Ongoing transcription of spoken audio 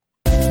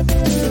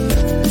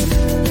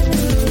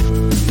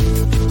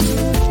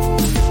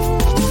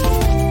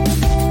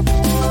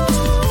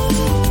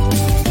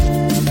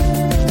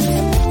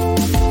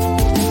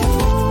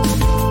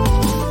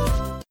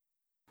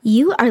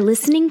are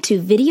listening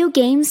to Video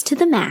Games to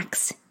the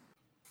Max.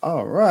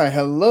 All right,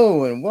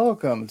 hello and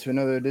welcome to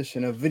another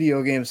edition of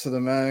Video Games to the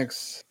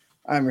Max.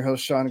 I'm your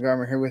host, Sean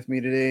Garmer. Here with me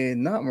today,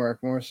 not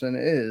Mark Morrison,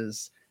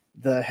 is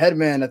the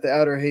headman at the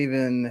Outer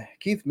Haven,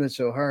 Keith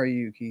Mitchell. How are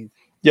you, Keith?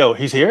 Yo,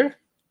 he's here?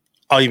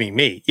 Oh, you mean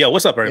me? Yo,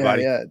 what's up,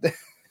 everybody? Yeah.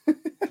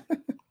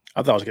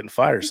 I thought I was getting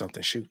fired or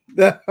something. Shoot.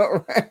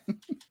 All right.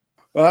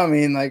 Well, I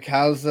mean, like,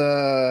 how's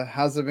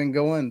it been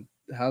going?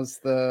 How's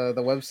the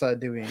website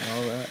doing?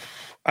 All that.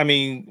 I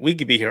mean, we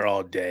could be here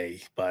all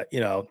day, but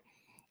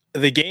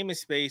the gaming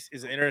space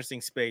is an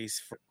interesting space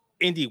for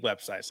indie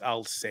websites.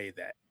 I'll say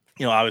that.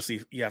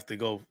 Obviously you have to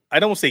go, I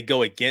don't say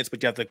go against,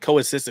 but you have to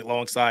coexist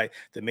alongside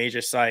the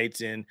major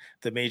sites and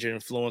the major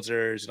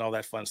influencers and all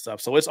that fun stuff.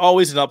 So it's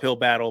always an uphill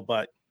battle,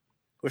 but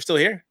we're still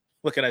here.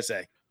 What can I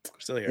say? We're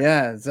still here.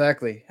 Yeah,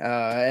 exactly.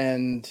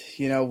 And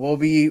we'll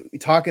be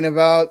talking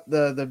about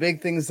the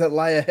big things that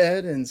lie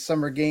ahead in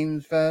Summer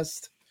Games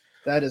Fest.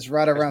 That is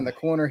right around the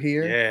corner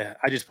here. Yeah,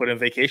 I just put in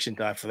vacation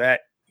time for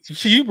that.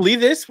 Can you believe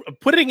this?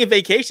 Putting in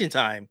vacation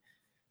time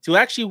to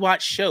actually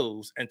watch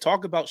shows and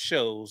talk about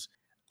shows.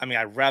 I mean,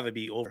 I'd rather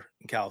be over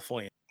in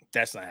California.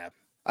 That's not happening.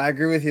 I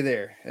agree with you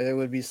there. It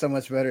would be so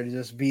much better to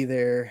just be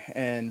there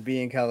and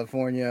be in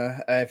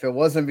California. If it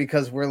wasn't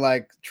because we're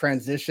like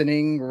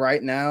transitioning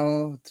right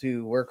now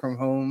to work from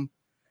home,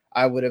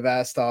 I would have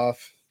asked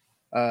off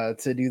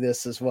to do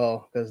this as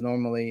well. Because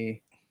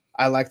normally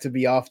I like to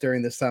be off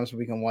during this time so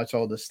we can watch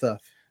all this stuff.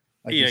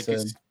 Like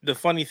the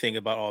funny thing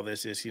about all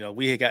this is,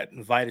 we had got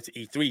invited to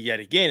E3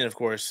 yet again. And of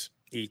course,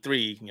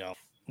 E3,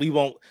 we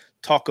won't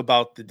talk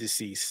about the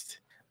deceased,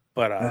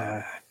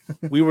 but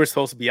we were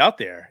supposed to be out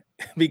there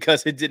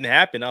because it didn't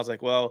happen. I was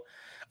like, well,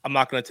 I'm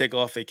not going to take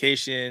off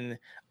vacation.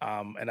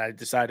 And I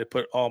decided to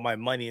put all my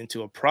money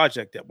into a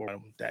project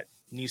that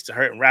needs to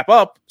hurt and wrap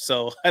up.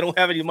 So I don't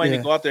have any money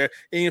to go out there,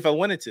 even if I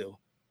wanted to.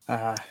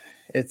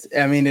 It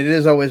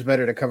is always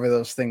better to cover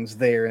those things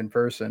there in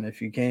person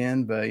if you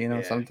can, but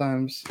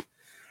sometimes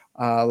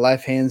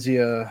life hands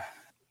you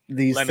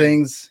these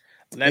things.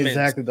 Lemons.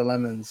 Exactly, the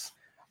lemons.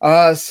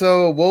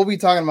 So we'll be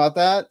talking about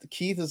that.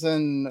 Keith is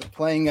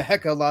playing a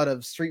heck of a lot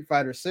of Street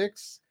Fighter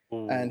 6,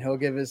 and he'll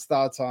give his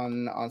thoughts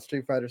on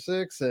Street Fighter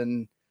 6,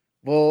 and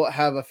we'll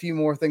have a few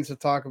more things to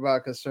talk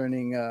about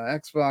concerning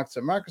Xbox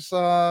and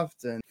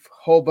Microsoft, and a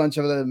whole bunch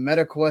of the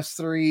MetaQuest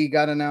 3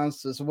 got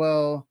announced as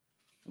well.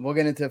 We'll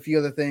get into a few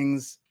other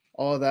things,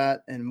 all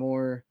that and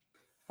more.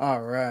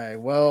 All right.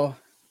 Well,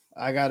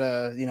 I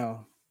gotta,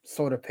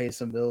 sort of pay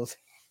some bills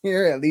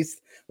here. At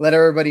least let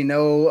everybody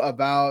know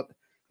about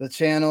the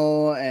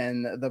channel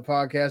and the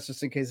podcast,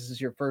 just in case this is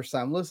your first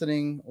time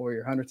listening or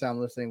your 100th time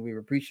listening. We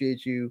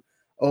appreciate you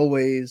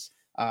always.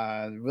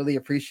 Really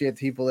appreciate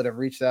the people that have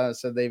reached out and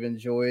said they've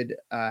enjoyed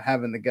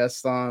having the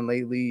guests on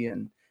lately.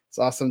 And it's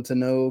awesome to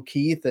know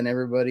Keith and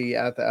everybody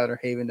at the Outer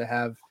Haven to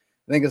have.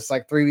 I think it's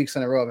like 3 weeks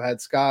in a row. I've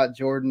had Scott,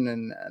 Jordan,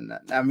 and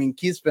I mean,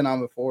 Keith's been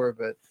on before,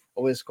 but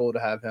always cool to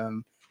have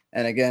him.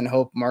 And again,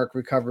 hope Mark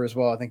recovers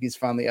well. I think he's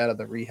finally out of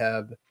the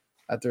rehab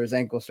after his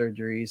ankle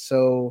surgery.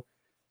 So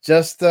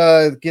just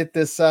get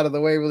this out of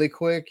the way really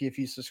quick. If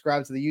you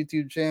subscribe to the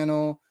YouTube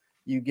channel,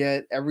 you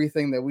get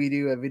everything that we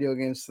do at Video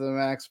Games to the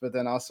Max, but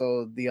then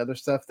also the other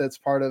stuff that's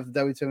part of the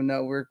WTO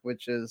Network,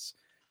 which is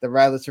the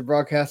Radler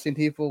Broadcasting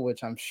people,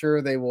 which I'm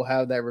sure they will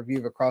have that review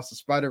of Across the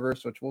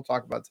Spider-Verse, which we'll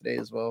talk about today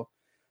as well.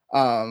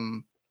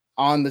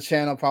 On the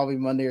channel probably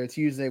Monday or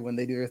Tuesday when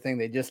they do their thing.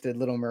 They just did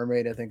Little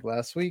Mermaid, I think,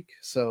 last week.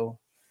 So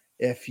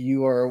if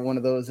you are one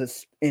of those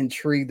that's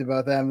intrigued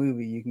about that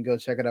movie, you can go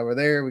check it over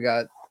there. We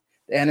got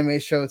the anime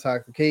show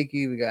Talk for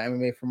Keiki, we got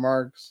MMA for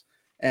Marks,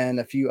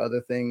 and a few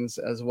other things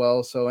as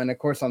well. So, and of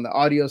course on the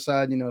audio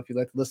side, if you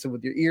like to listen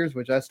with your ears,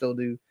 which I still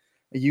do,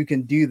 you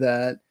can do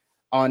that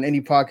on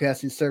any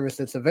podcasting service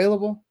that's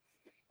available,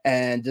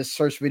 and just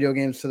search Video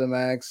Games to the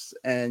Max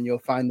and you'll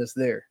find us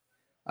there.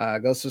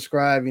 Go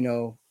subscribe,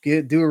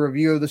 do a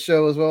review of the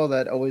show as well.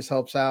 That always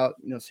helps out,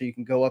 so you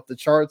can go up the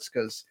charts.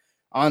 Because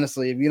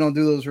honestly, if you don't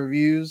do those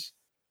reviews,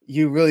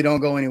 you really don't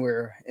go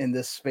anywhere in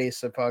this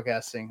space of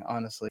podcasting.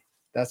 Honestly,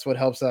 that's what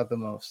helps out the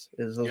most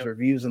is those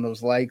reviews and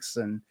those likes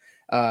and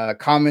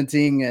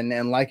commenting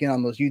and liking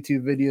on those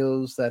YouTube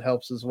videos. That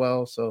helps as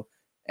well. So,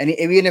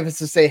 even if it's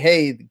to say,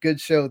 hey, good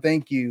show,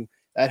 thank you,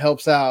 that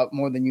helps out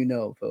more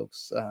than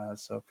folks.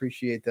 So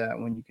appreciate that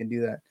when you can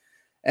do that.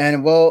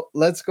 And well,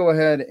 let's go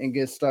ahead and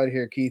get started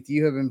here, Keith.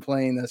 You have been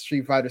playing the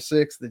Street Fighter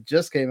 6 that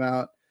just came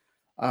out,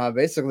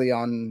 basically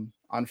on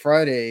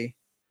Friday.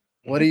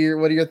 What are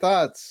your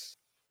thoughts?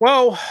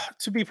 Well,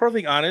 to be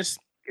perfectly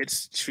honest,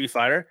 it's Street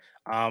Fighter.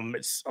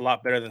 It's a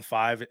lot better than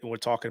 5. We're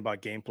talking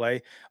about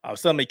gameplay.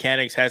 Some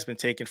mechanics has been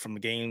taken from the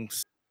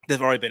games that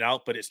have already been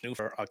out, but it's new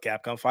for a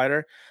Capcom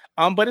fighter.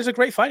 But it's a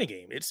great fighting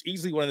game. It's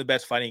easily one of the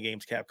best fighting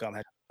games Capcom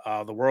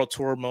has. The World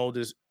Tour mode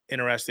is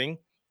interesting,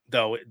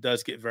 though it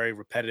does get very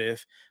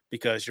repetitive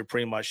because you're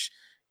pretty much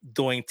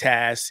doing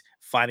tasks,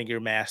 finding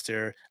your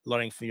master,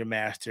 learning from your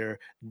master,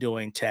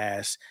 doing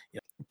tasks,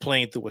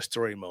 playing through a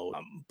story mode.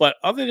 But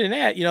other than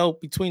that,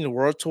 between the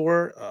World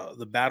Tour,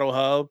 the Battle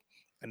Hub,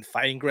 and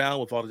fighting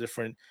ground with all the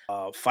different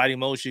fighting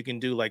modes you can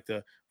do, like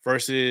the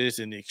versus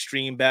and the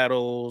extreme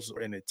battles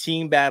and the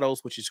team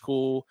battles, which is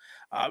cool.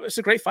 It's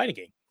a great fighting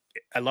game.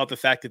 I love the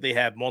fact that they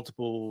have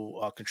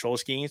multiple control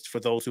schemes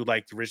for those who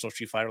like the original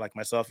Street Fighter, like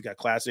myself. You got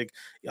classic,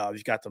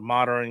 you've got the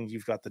modern,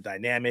 you've got the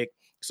dynamic.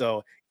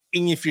 So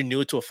even if you're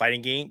new to a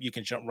fighting game, you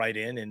can jump right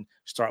in and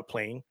start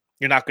playing.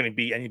 You're not going to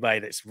be anybody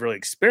that's really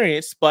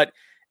experienced, but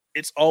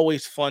it's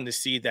always fun to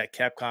see that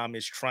Capcom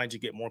is trying to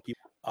get more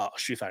people a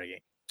Street Fighter game.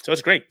 So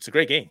it's great. It's a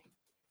great game.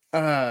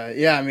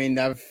 Yeah, I mean,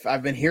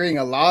 I've been hearing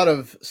a lot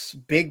of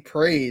big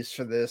praise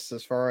for this,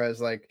 as far as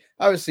like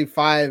obviously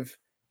 5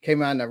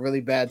 came out in a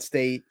really bad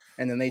state,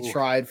 and then they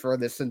tried for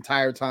this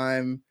entire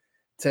time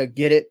to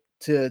get it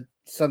to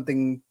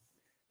something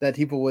that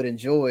people would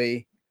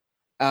enjoy,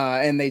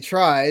 and they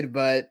tried,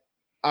 but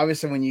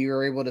obviously when you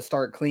are able to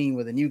start clean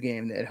with a new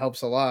game, it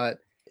helps a lot.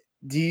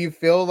 Do you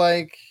feel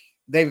like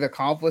they've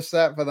accomplished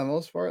that for the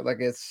most part? Like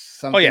it's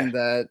something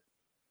that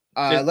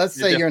let's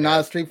say you're not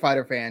a Street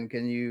Fighter fan,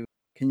 can you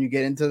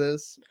get into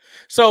this?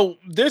 So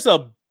there's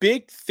a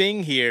big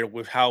thing here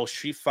with how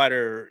Street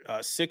Fighter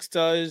 6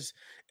 does,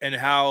 and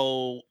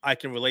how I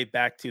can relate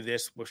back to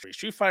this with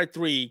Street Fighter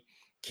 3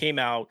 came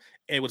out,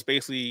 and it was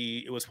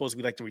supposed to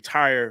be like the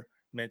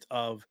retirement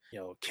of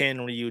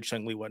Ken, Ryu,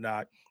 Chun-Li,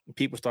 whatnot. And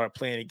people started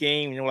playing the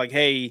game, and they're like,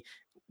 hey,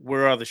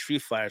 where are the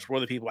Street Fighters? Where are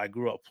the people I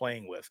grew up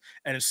playing with?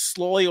 And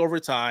slowly over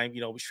time,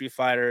 Street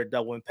Fighter,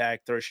 Double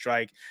Impact, Third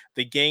Strike,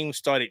 the game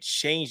started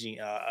changing.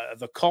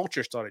 The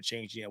culture started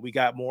changing. And we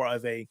got more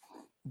of a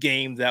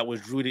game that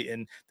was rooted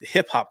in the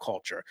hip hop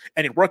culture,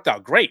 and it worked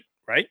out great,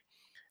 right?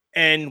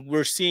 And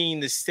we're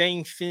seeing the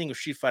same thing with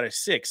Street Fighter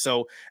 6.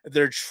 So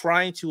they're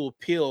trying to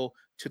appeal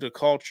to the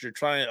culture, they're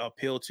trying to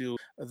appeal to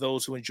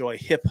those who enjoy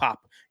hip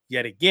hop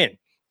yet again.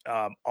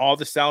 All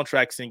the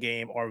soundtracks in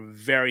game are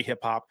very hip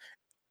hop,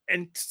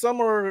 and some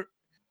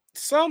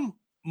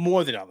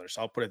more than others.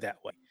 I'll put it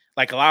that way.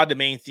 Like a lot of the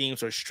main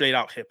themes are straight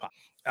out hip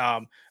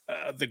hop.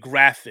 The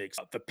graphics,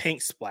 the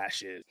paint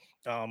splashes,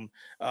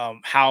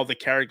 how the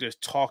characters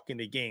talk in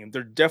the game.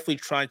 They're definitely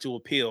trying to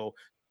appeal.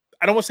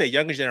 I don't want to say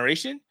younger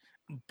generation,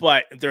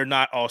 but they're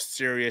not all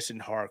serious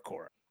and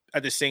hardcore.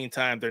 At the same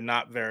time, they're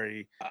not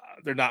very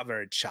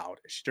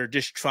childish. They're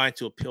just trying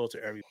to appeal to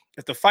everyone.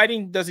 If the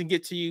fighting doesn't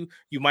get to you,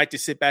 you might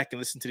just sit back and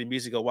listen to the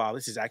music. Go, wow,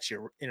 this is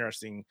actually an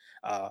interesting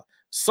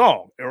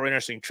song or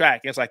interesting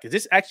track. And it's like, is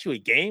this actually a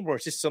game, or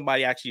is this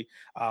somebody actually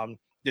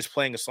just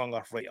playing a song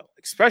off radio?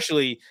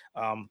 Especially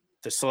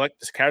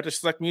this character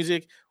select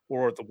music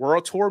or the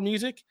world tour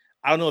music.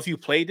 I don't know if you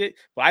played it,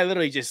 but I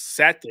literally just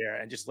sat there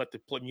and just let the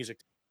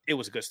music. It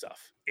was good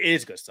stuff. It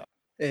is good stuff.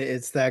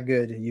 It's that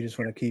good. You just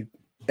want to keep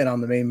it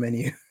on the main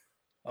menu.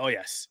 Oh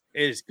yes,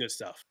 it is good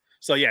stuff.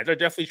 So yeah, they're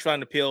definitely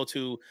trying to appeal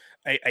to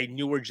a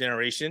newer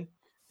generation.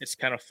 It's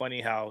kind of funny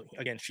how,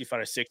 again, Street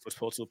Fighter 6 was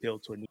supposed to appeal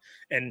to a new,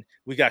 and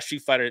we got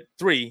Street Fighter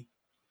 3,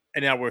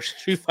 and now we're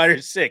Street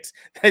Fighter 6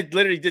 that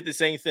literally did the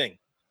same thing,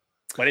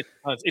 but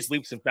it's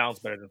leaps and bounds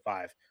better than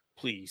 5.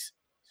 Please.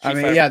 I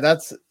mean, yeah,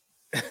 that's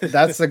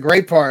the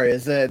great part,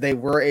 is that they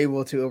were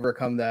able to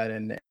overcome that,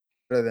 and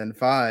better than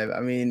 5. I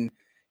mean,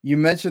 you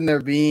mentioned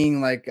there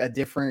being like a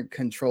different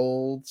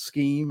control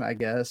scheme, I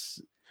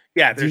guess.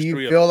 Yeah, do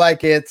you feel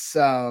like it's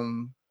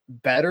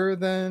better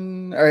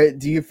than, or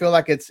do you feel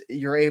like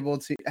you're able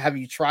to, have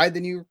you tried the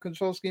new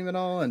control scheme at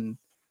all? And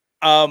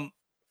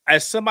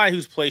as somebody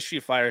who's played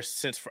Street Fighter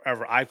since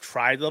forever, I've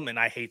tried them and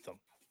I hate them.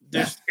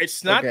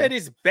 It's not that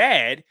it's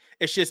bad,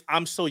 it's just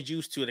I'm so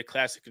used to the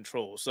classic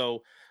controls.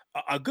 So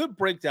a good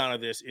breakdown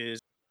of this is,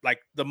 like,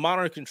 the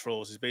modern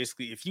controls is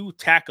basically, if you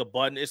tack a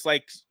button, it's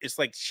like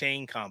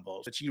chain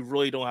combos that you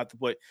really don't have to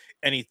put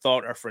any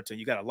thought or effort to.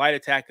 You got a light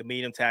attack, a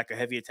medium attack, a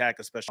heavy attack,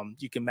 a special.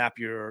 You can map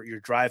your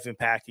drive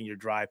impact and your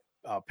drive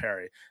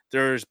parry.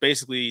 There's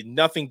basically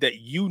nothing that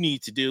you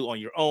need to do on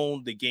your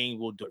own. The game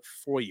will do it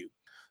for you.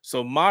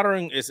 So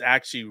modern is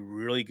actually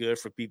really good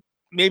for people.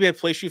 Maybe I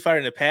played Street Fighter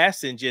in the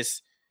past and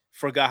just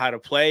forgot how to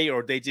play,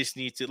 or they just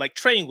need to, like,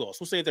 training wheels.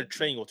 We'll say they're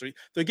training wheels.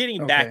 They're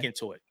getting back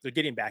into it. They're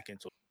getting back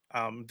into it.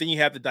 Then you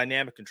have the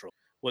dynamic control,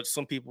 what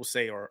some people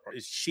say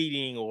is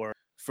cheating or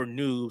for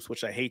noobs,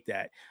 which I hate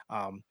that.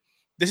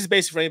 This is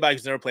basically for anybody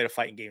who's never played a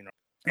fighting game.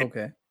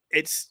 And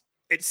it's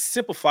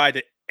simplified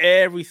to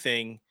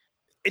everything.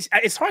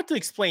 It's hard to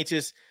explain.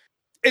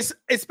 It's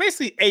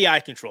basically AI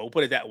control.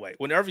 Put it that way.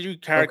 Whenever your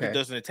character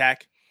does an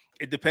attack,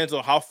 it depends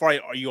on how far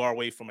you are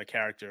away from a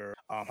character,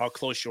 how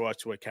close you are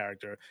to a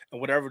character,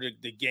 and whatever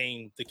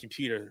the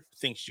computer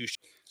thinks you should.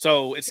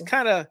 So it's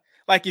kind of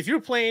like, if you're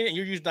playing and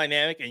you're using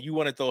dynamic and you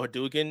want to throw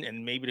Hadouken,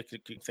 and maybe the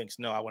computer thinks,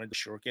 no, I want to do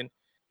Shuriken,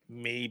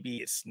 maybe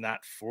it's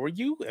not for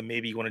you, and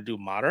maybe you want to do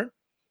modern,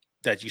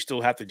 that you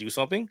still have to do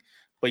something.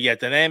 But yeah,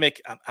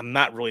 dynamic, I'm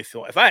not really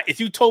feeling. If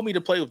you told me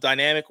to play with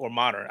dynamic or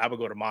modern, I would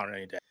go to modern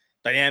any day.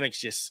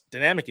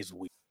 Dynamic is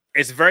weak.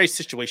 It's very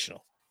situational.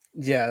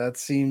 Yeah, that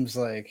seems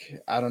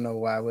like, I don't know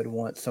why I would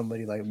want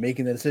somebody like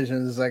making the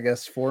decisions, I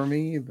guess, for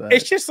me. But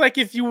it's just like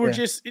if you were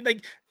just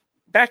like,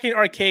 back in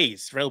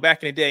arcades, right?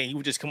 Back in the day, you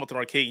would just come up to an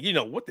arcade. You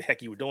know what the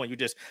heck you were doing. You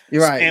just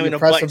You're right. You spamming a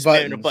press button, the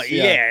spamming a buttons. button.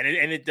 Yeah.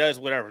 And it does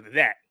whatever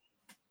that.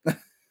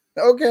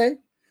 Okay.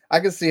 I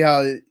can see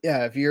how,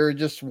 if you're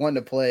just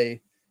wanting to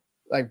play,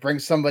 like bring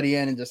somebody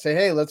in and just say,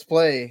 hey, let's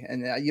play.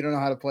 And you don't know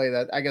how to play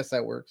that. I guess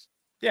that works.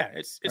 Yeah,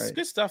 it's Right.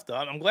 good stuff though.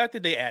 I'm glad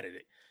that they added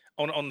it.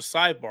 On the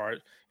sidebar,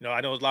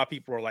 I know a lot of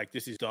people are like,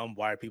 this is dumb.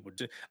 Why are people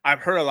I've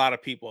heard a lot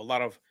of people, a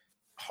lot of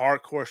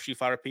hardcore Street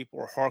Fighter people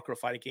or hardcore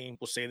fighting game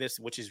will say this,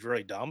 which is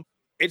really dumb.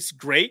 It's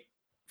great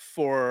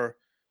for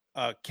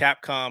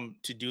Capcom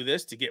to do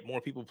this, to get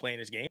more people playing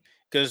this game,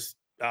 because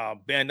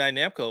Bandai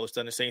Namco has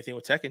done the same thing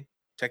with Tekken.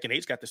 Tekken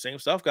 8's got the same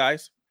stuff,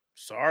 guys.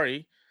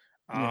 Sorry.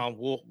 Yeah.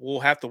 We'll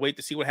have to wait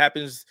to see what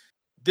happens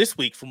this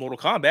week for Mortal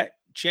Kombat.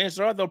 Chances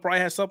are they'll probably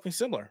have something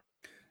similar.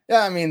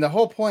 Yeah, I mean, the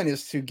whole point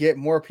is to get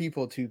more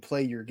people to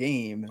play your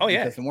game. Oh,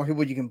 yeah. Because the more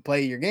people you can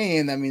play your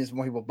game, that means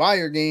more people buy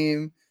your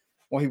game,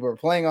 more people are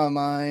playing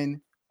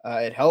online.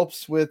 It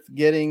helps with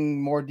getting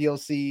more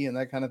DLC and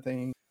that kind of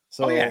thing.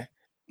 So yeah.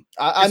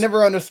 I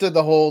never understood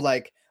the whole,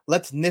 like,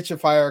 let's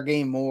nicheify our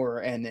game more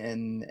and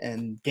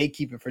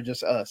gatekeep it for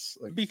just us.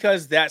 Like,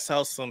 because that's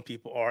how some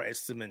people are.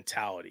 It's the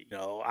mentality.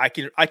 I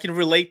can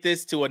relate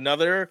this to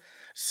another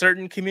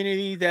certain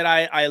community that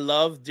I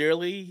love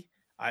dearly.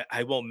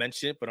 I won't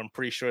mention it, but I'm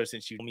pretty sure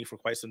since you know me for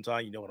quite some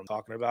time, you know what I'm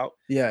talking about.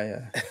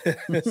 Yeah.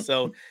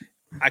 So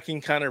I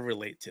can kind of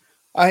relate to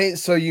it.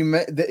 So you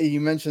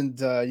mentioned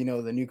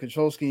the new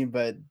control scheme,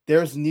 but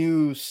there's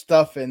new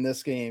stuff in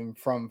this game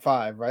from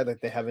 5, right?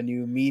 Like they have a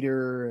new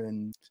meter.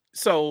 And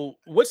so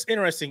what's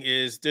interesting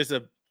is there's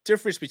a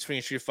difference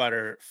between Street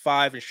Fighter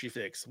 5 and Street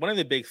Fighter 6. One of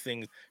the big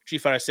things, Street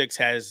Fighter 6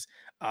 has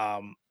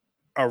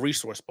a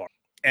resource bar,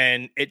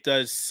 and it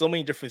does so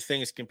many different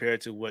things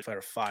compared to what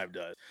Fighter 5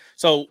 does.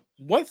 So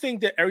one thing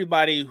that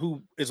everybody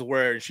who is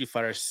aware of Street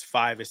Fighter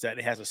 5 is that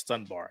it has a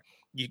stun bar.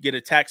 You get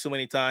attacked so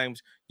many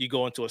times, you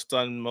go into a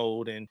stun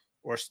mode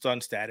or stun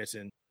status,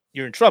 and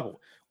you're in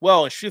trouble.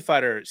 Well, in Street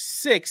Fighter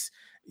 6,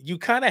 you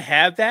kind of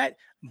have that,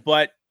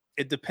 but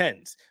it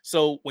depends.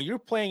 So when you're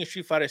playing in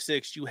Street Fighter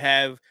 6, you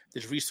have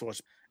this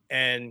resource,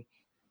 and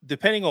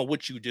depending on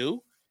what you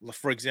do,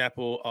 for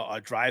example,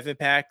 a drive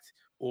impact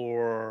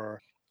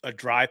or a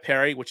drive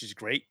parry, which is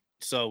great.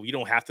 So you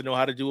don't have to know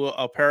how to do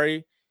a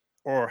parry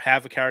or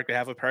have a character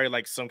have a parry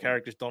like some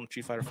characters don't in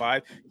Street Fighter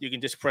 5. You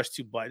can just press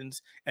 2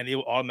 buttons and it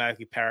will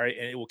automatically parry,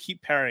 and it will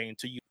keep parrying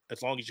until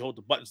as long as you hold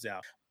the buttons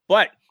down.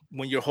 But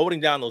when you're holding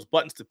down those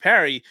buttons to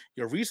parry,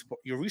 your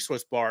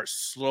resource bar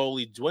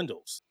slowly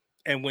dwindles.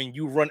 And when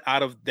you run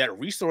out of that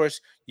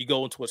resource, you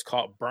go into what's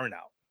called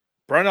burnout.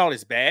 Burnout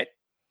is bad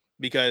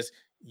because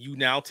you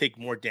now take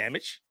more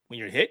damage when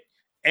you're hit,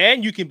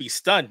 and you can be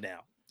stunned now.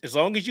 As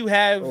long as you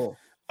have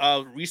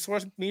a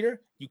resource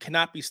meter, you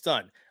cannot be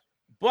stunned.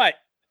 But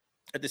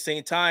at the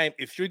same time,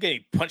 if you're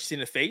getting punched in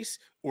the face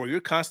or you're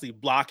constantly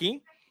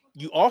blocking,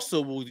 you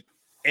also will.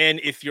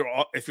 And if you're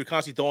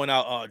constantly throwing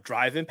out a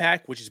drive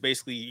impact, which is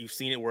basically, you've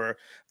seen it where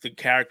the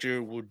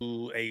character will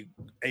do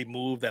a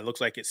move that looks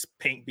like it's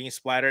paint being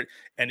splattered,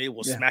 and it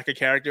will smack a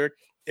character.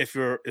 If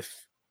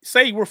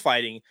say we're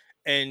fighting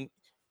and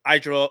I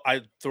throw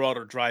out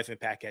a drive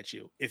impact at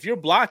you, if you're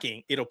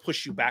blocking, it'll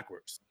push you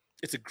backwards.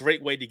 It's a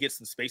great way to get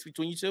some space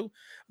between you two.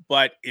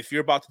 But if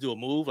you're about to do a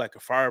move like a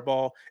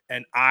fireball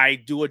and I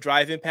do a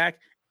drive impact,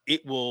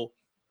 it will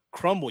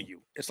crumble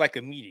you. It's like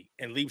a meaty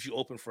and leaves you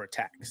open for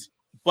attacks.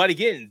 But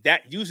again,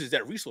 that uses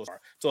that resource bar.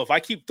 So if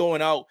I keep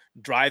throwing out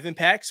drive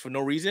impacts for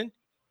no reason,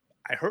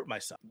 I hurt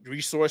myself. The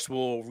resource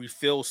will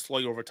refill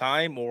slowly over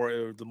time,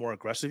 or the more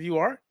aggressive you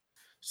are.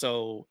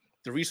 So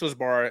the resource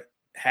bar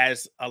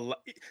has a lot.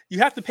 You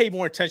have to pay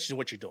more attention to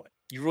what you're doing.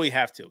 You really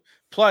have to.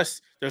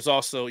 Plus, there's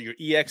also your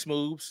EX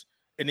moves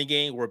in the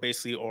game, where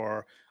basically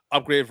are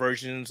upgraded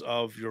versions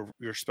of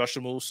your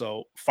special moves.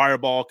 So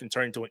fireball can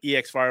turn into an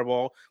EX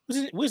fireball.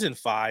 Was in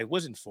 5,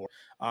 was in 4.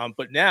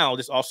 But now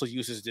this also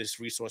uses this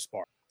resource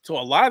bar. So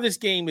a lot of this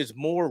game is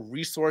more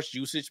resource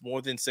usage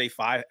more than say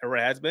 5 ever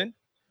has been.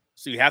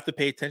 So you have to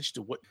pay attention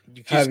to what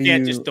you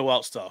can't just throw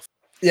out stuff.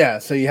 Yeah,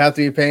 so you have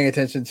to be paying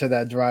attention to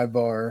that drive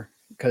bar,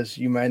 because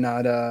you might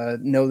not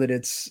know that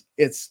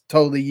it's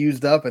totally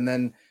used up, and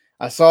then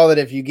I saw that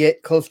if you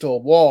get close to a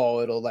wall,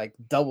 it'll like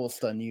double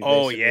stun you.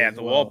 Oh yeah,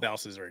 the wall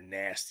bounces are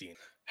nasty.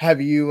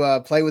 Have you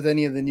played with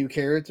any of the new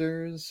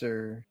characters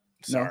or?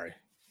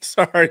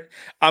 Sorry,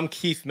 I'm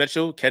Keith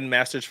Mitchell, Ken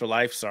Masters for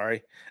life.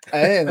 Sorry.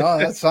 Hey, no,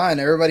 that's fine.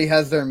 Everybody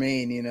has their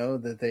main,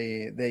 that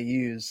they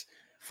use.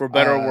 For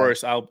better or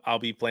worse, I'll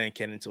be playing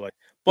Ken until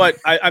But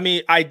I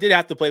mean, I did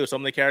have to play with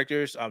some of the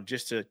characters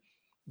just to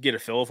get a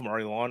feel from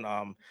early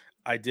on.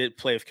 I did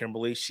play with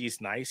Kimberly. She's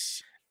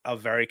nice. A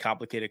very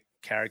complicated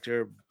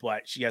character,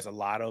 but she has a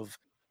lot of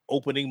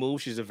opening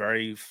moves. She's a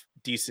very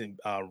decent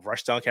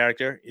rushdown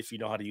character if you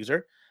know how to use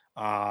her.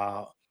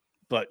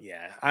 But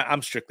yeah,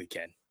 I'm strictly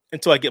Ken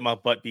until I get my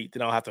butt beat.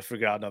 Then I'll have to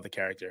figure out another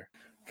character.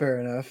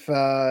 Fair enough.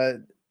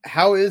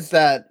 How is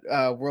that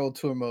World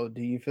Tour mode?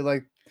 Do you feel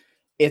like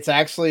it's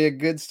actually a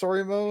good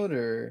story mode,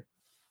 or?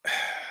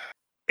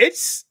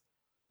 It's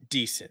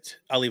decent.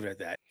 I'll leave it at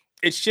that.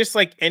 It's just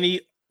like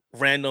any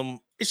random.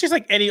 It's just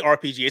like any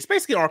RPG. It's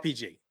basically an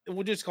RPG.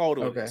 We'll just call it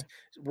what it is.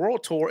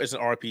 World Tour is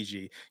an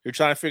RPG. You're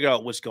trying to figure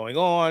out what's going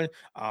on.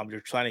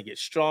 You're trying to get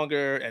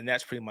stronger, and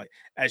that's pretty much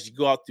as you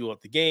go out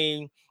throughout the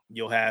game.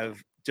 You'll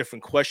have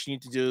different questions you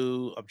need to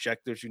do,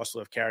 objectives. You also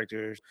have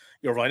characters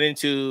you'll run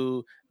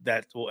into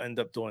that will end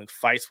up doing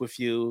fights with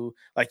you.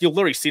 Like you'll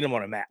literally see them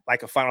on a map,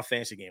 like a Final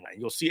Fantasy game. Right?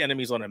 You'll see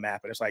enemies on a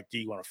map, and it's like, do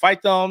you want to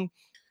fight them?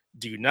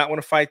 Do you not want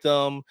to fight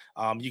them?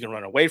 You can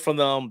run away from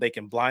them. They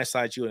can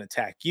blindside you and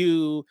attack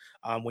you.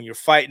 When you're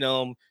fighting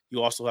them,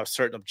 you also have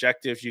certain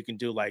objectives you can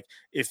do. Like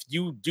if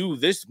you do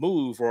this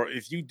move or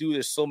if you do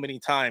this so many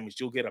times,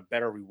 you'll get a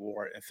better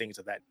reward and things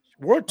of that.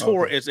 World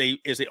Tour is a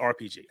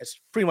RPG. That's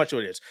pretty much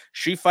what it is.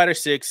 Street Fighter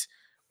 6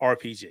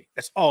 RPG.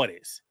 That's all it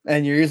is.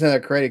 And you're using a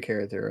created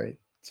character, right?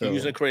 So you're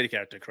using a created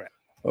character, correct?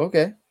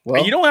 Okay. Well,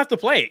 and you don't have to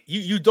play it.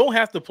 You don't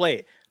have to play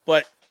it.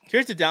 But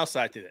here's the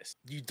downside to this: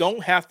 you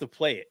don't have to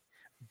play it.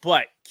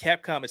 But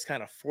Capcom is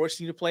kind of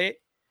forcing you to play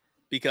it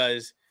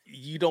because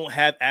you don't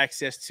have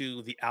access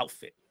to the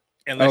outfit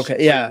unless you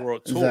play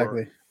World Tour,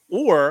 exactly.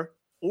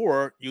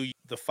 or you use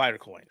the fighter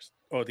coins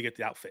or to get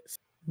the outfits.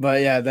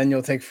 But yeah, then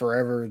you'll take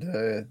forever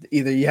to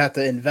either you have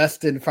to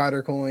invest in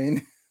fighter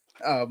coin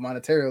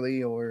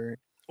monetarily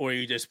or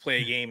you just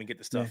play a game and get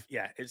the stuff.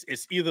 Yeah,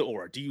 it's either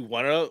or. Do you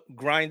want to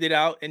grind it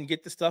out and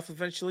get the stuff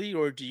eventually,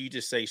 or do you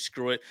just say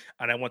screw it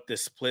and I want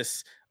this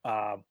bliss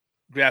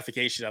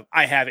gratification of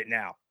I have it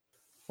now?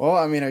 Well,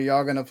 I mean, are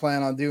y'all gonna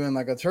plan on doing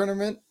like a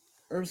tournament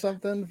or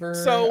something for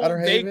Outer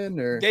Haven?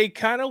 Or they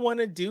kind of want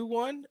to do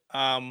one.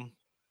 I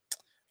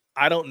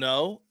don't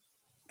know.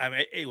 I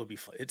mean, it would be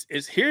fun.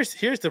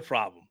 Here's the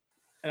problem,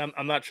 and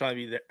I'm not trying to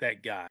be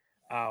that guy.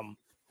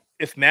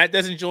 If Matt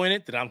doesn't join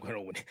it, then I'm going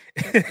to win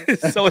it.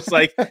 So it's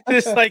like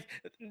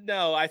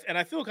no.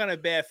 I feel kind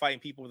of bad fighting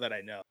people that I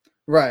know.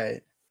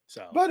 Right.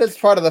 So, but it's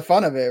part of the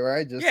fun of it,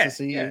 right? Just to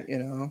see, you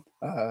know.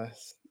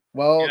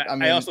 Well, I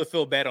mean, I also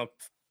feel bad on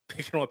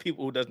picking on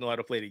people who doesn't know how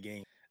to play the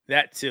game.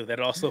 That too.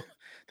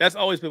 That's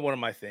always been one of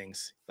my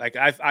things. Like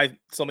I've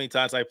so many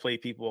times I play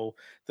people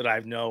that I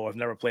know I've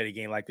never played a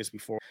game like this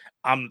before.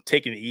 I'm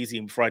taking it easy,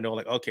 and before I know,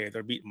 like, okay,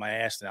 they're beating my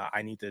ass now.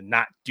 I need to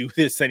not do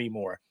this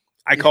anymore.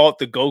 I call it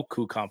the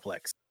Goku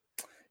complex.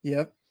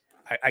 Yep.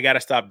 I got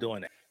to stop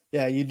doing that.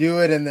 Yeah, you do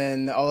it, and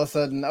then all of a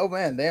sudden, oh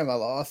man, damn, I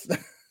lost.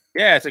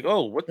 Yeah, it's like,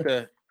 oh, what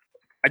the.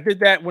 I did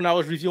that when I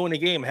was reviewing the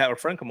game. I had a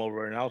friend come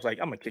over, and I was like,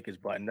 I'm gonna kick his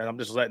butt, and then I'm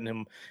just letting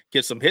him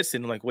get some hits.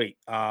 And I'm like, wait,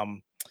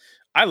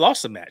 I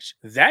lost the match.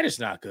 That is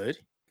not good.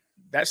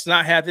 That's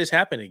not have this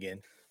happen again.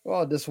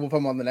 Well, just whoop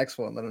him on the next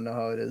one. Let him know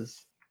how it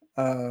is.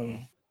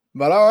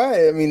 But all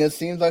right. I mean, it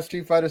seems like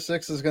Street Fighter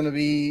 6 is going to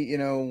be, you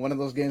know, one of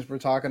those games we're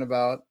talking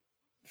about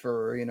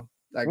for, you know,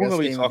 I guess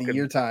game of the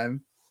year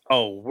time.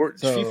 Oh,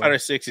 Street Fighter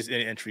 6 is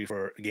in entry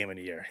for game of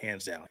the year,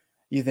 hands down.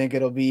 You think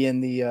it'll be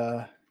in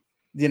the,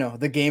 you know,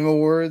 the Game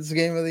Awards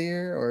game of the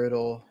year, or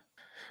it'll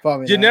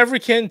probably you never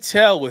can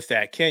tell with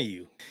that, can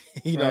you?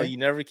 You know, you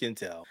never can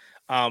tell.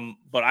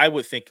 But I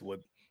would think it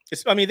would.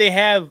 I mean, they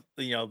have,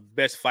 you know,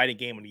 best fighting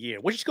game of the year,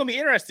 which is going to be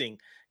interesting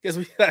because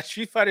we've got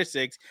Street Fighter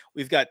 6,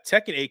 we've got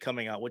Tekken 8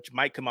 coming out, which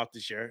might come out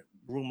this year.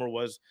 Rumor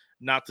was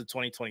not to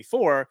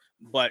 2024,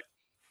 but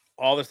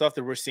all the stuff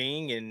that we're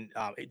seeing, and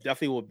it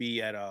definitely will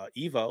be at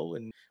EVO,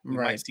 and we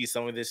might see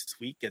some of this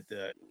week at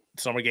the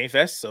Summer Game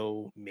Fest.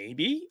 So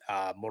maybe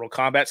Mortal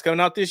Kombat's coming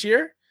out this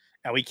year,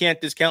 and we can't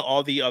discount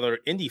all the other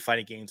indie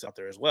fighting games out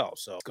there as well.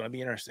 So it's going to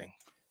be interesting.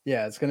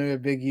 Yeah, it's going to be a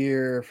big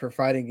year for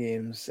fighting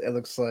games. It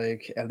looks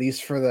like, at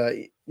least for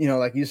the, you know,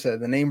 like you said,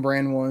 the name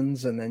brand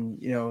ones. And then,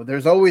 you know,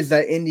 there's always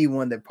that indie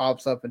one that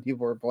pops up and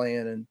people are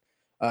playing, and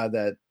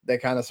that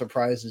kind of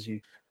surprises you.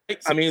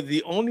 I mean,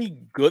 the only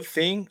good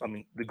thing,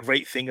 the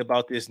great thing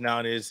about this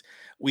now is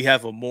we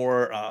have a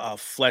more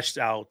fleshed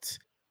out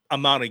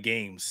amount of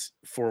games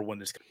for when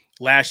this.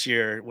 Last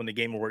year, when the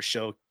Game Awards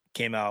show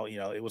came out, you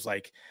know, it was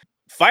like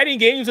fighting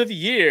games of the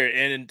year,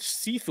 and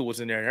Sifu was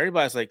in there, and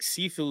everybody's like,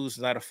 Sifu's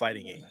not a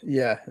fighting game.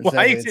 Yeah, exactly.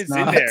 Why is it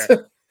in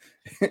there?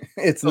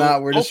 It's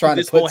not. We're just trying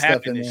to put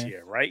stuff in this there.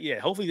 year, right? Yeah,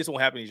 hopefully this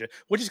won't happen this year,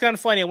 which is kind of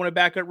funny. I want to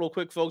back up real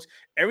quick, folks.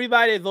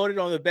 Everybody voted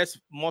on the best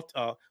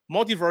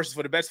multiverses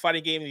for the best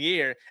fighting game of the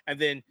year, and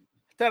then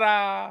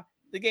ta-da,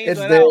 the game's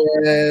out.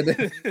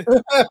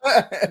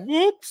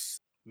 Whoops.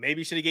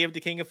 Maybe should have gave it to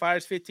King of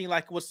Fighters 15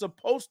 like it was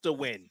supposed to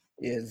win.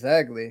 Yeah,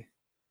 exactly.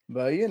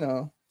 But you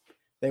know,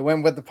 they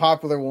went with the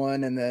popular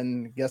one, and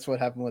then guess what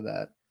happened with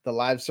that? The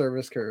live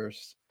service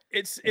curse.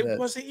 It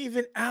wasn't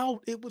even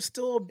out. It was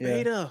still a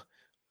beta.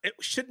 It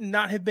should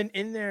not have been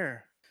in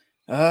there.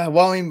 Well,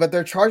 I mean, but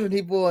they're charging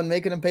people and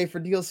making them pay for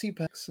DLC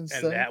packs and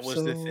stuff. And that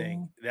was the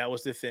thing. That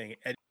was the thing.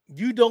 And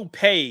you don't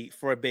pay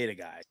for a beta,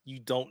 guys. You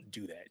don't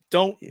do that.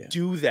 Don't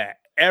do that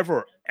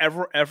ever,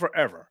 ever, ever,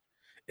 ever.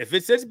 If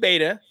it says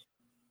beta,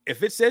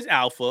 if it says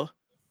alpha,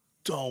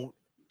 don't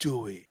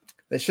do it.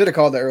 They should have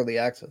called it early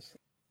access.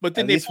 But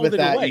then they pulled it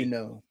away. You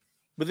know.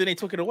 But then they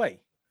took it away.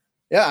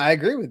 Yeah, I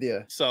agree with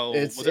you. So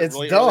it's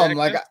really dumb.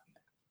 Like,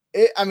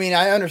 I mean,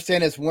 I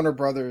understand it's Warner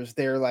Brothers.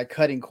 They're like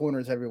cutting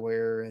corners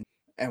everywhere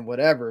and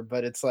whatever.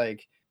 But it's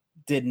like,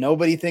 did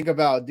nobody think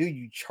about, dude,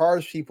 you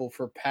charge people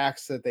for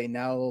packs that they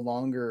now no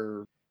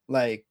longer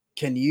like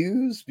can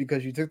use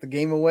because you took the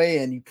game away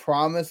and you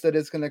promised that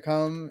it's going to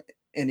come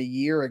in a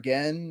year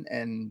again,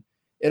 and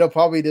it'll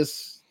probably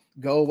just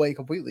go away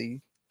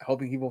completely,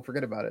 hoping people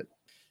forget about it.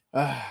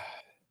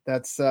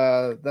 That's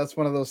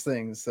one of those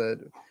things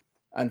that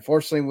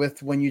unfortunately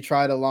with when you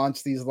try to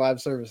launch these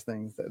live service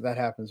things that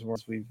happens more,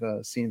 as we've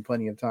seen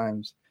plenty of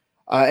times.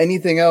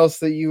 Anything else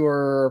that you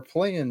are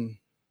playing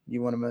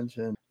you want to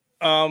mention?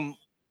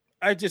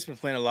 I've just been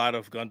playing a lot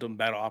of Gundam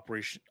Battle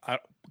Operation.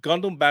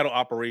 Gundam Battle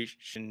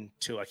Operation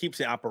 2. I keep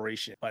saying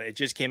Operation, but it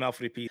just came out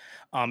for the PC.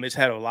 It's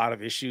had a lot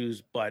of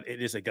issues, but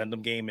it is a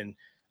Gundam game, and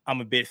I'm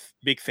a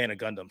big fan of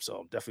Gundam, so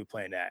I'm definitely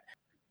playing that.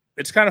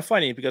 It's kind of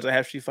funny because I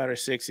have Street Fighter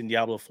 6 and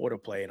Diablo 4 to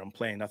play, and I'm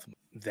playing nothing.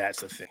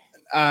 That's the thing.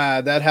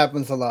 That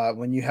happens a lot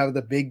when you have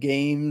the big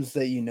games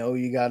that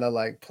you gotta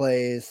like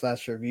play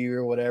 / review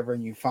or whatever,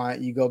 and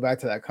you go back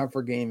to that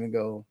comfort game and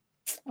go,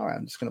 all right,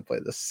 I'm just gonna play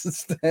this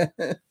instead.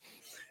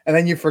 And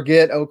then you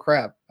forget, oh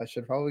crap, I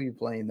should probably be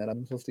playing that.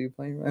 I'm supposed to be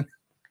playing right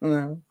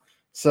now.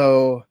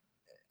 So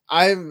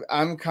I'm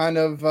kind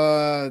of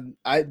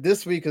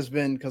this week has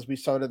been, because we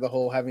started the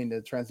whole having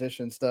to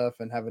transition stuff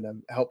and having to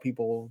help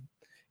people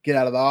get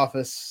out of the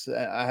office.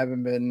 I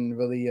haven't been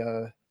really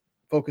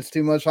focused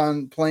too much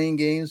on playing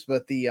games,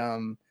 but the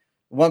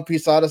One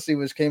Piece Odyssey,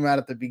 which came out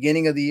at the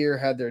beginning of the year,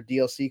 had their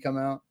DLC come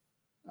out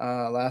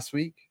last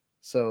week.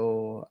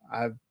 So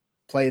I've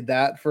played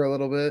that for a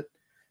little bit.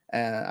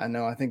 And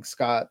I think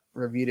Scott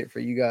reviewed it for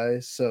you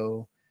guys.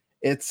 So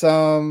it's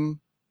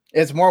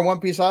more One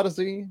Piece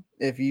Odyssey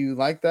if you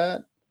like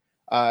that.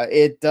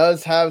 It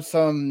does have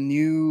some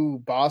new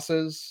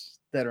bosses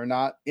that are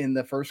not in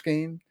the first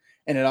game,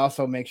 and it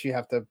also makes you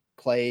have to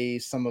play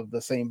some of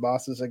the same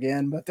bosses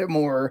again, but they're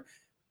more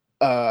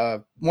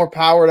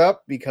powered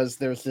up because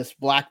there's this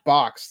black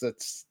box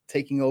that's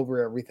taking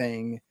over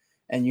everything,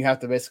 and you have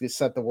to basically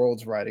set the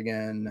worlds right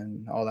again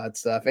and all that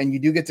stuff. And you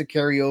do get to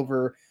carry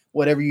over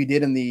whatever you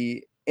did in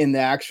the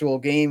actual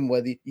game.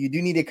 Whether you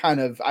do need to kind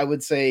of, I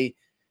would say,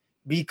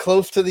 be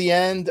close to the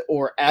end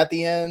or at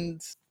the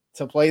end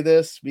to play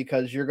this,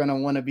 because you're going to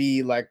want to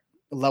be like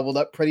leveled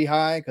up pretty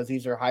high, because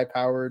these are high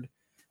powered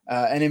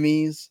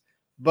enemies.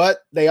 But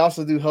they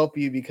also do help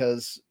you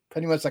because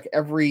pretty much like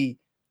every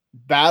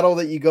battle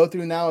that you go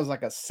through now is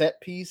like a set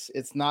piece.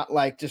 It's not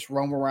like just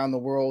roam around the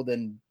world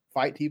and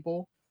fight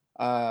people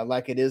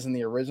like it is in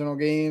the original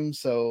game.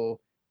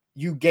 So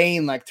you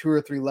gain like 2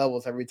 or 3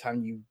 levels every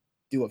time you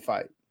do a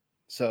fight.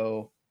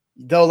 So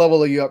they'll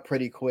level you up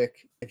pretty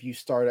quick if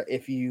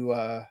you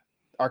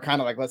are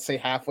kind of like, let's say,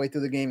 halfway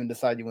through the game and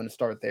decide you want to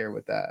start there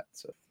with that.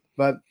 So,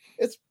 but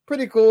it's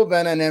pretty cool.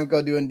 Bandai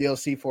Namco doing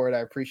DLC for it. I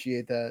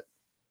appreciate that.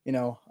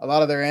 A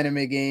lot of their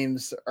anime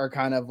games are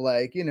kind of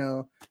like,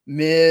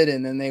 mid,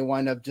 and then they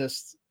wind up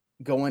just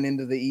going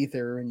into the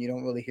ether, and you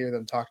don't really hear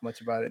them talk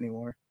much about it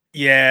anymore.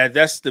 Yeah,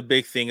 that's the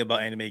big thing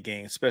about anime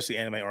games, especially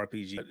anime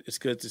RPG. It's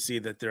good to see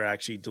that they're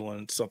actually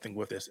doing something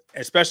with this,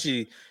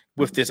 especially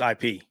with this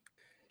IP.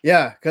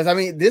 Yeah, because I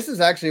mean, this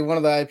is actually one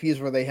of the IPs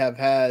where they have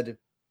had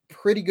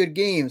pretty good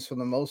games for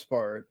the most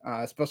part.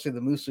 Especially the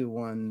Musu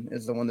one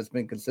is the one that's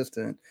been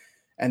consistent,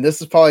 and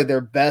this is probably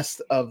their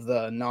best of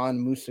the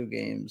non-Musu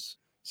games.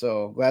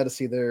 So glad to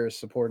see they're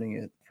supporting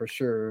it for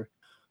sure.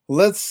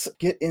 Let's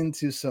get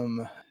into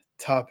some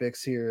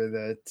topics here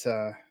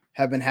that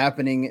have been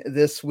happening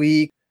this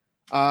week.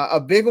 A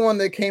big one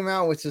that came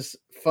out, which is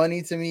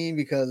funny to me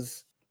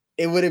because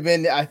it would have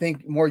been, I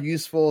think, more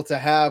useful to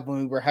have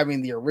when we were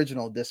having the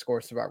original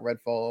discourse about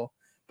Redfall.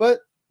 But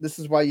this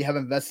is why you have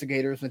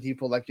investigators and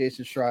people like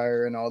Jason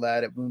Schreier and all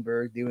that at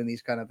Bloomberg doing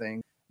these kind of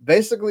things.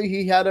 Basically,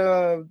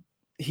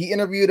 he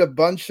interviewed a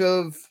bunch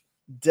of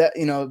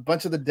a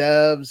bunch of the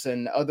devs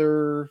and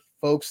other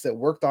folks that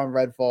worked on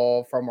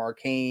Redfall from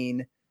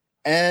Arcane,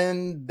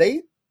 and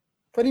they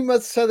pretty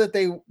much said that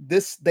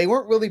they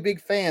weren't really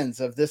big fans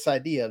of this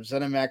idea of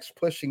ZeniMax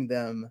pushing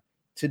them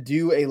to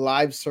do a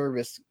live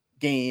service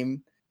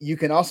game. You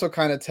can also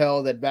kind of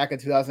tell that back in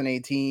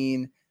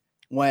 2018,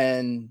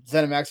 when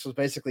ZeniMax was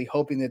basically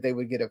hoping that they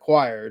would get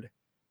acquired,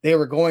 they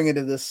were going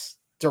into this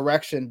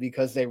direction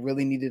because they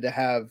really needed to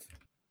have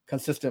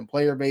consistent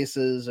player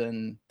bases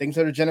and things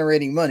that are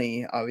generating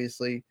money,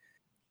 obviously.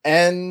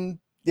 And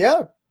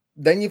yeah,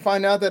 then you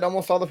find out that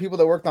almost all the people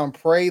that worked on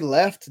Prey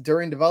left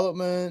during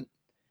development.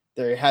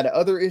 They had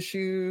other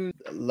issues,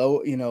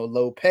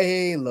 low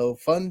pay, low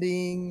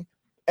funding.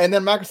 And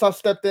then Microsoft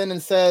stepped in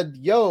and said,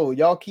 yo,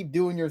 y'all keep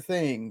doing your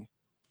thing,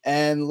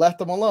 and left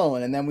them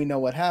alone. And then we know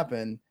what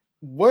happened.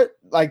 Do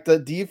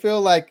you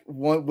feel like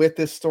with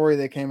this story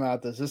that came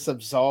out, does this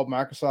absolve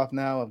Microsoft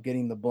now of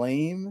getting the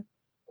blame?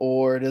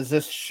 Or does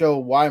this show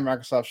why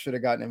Microsoft should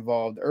have gotten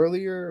involved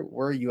earlier?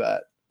 Where are you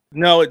at?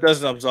 No, it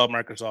doesn't absolve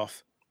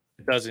Microsoft.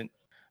 It doesn't.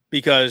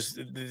 Because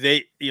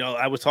they,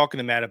 I was talking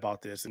to Matt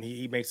about this, and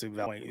he makes a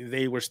valid point.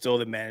 They were still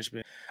the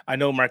management. I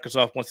know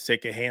Microsoft wants to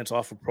take a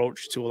hands-off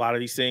approach to a lot of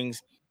these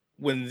things.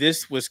 When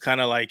this was kind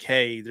of like,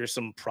 hey, there's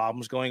some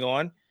problems going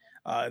on,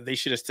 they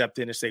should have stepped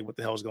in and say, what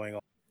the hell is going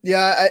on?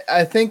 Yeah,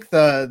 I think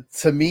to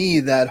me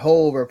that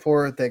whole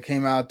report that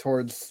came out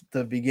towards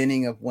the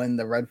beginning of when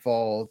the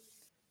Redfall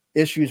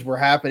issues were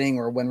happening,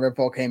 or when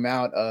Redfall came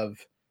out, of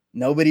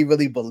nobody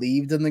really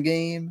believed in the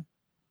game.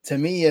 To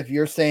me, if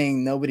you're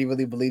saying nobody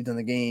really believed in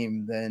the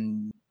game,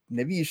 then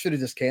maybe you should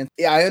have just canceled.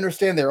 Yeah, I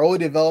understand they're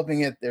already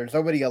developing it. There's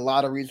already a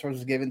lot of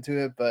resources given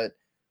to it, but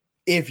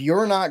if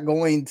you're not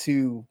going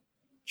to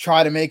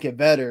try to make it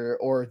better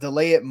or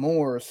delay it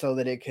more so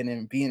that it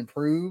can be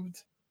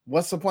improved,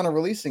 what's the point of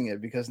releasing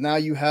it? Because now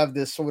you have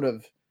this sort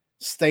of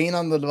stain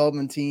on the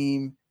development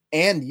team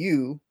and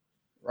you,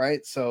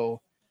 right?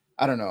 So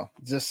I don't know.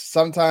 Just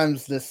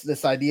sometimes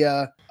this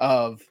idea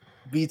of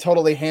be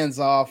totally hands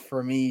off,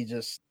 for me,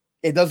 just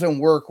it doesn't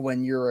work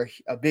when you're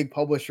a big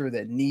publisher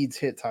that needs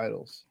hit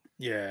titles.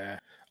 Yeah.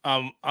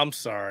 I'm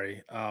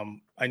sorry.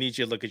 I need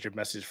you to look at your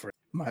message for.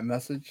 My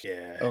message.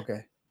 Yeah.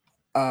 Okay.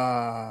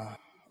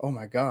 Oh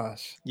my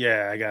gosh.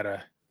 Yeah, I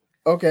gotta.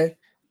 Okay.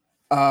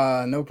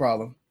 No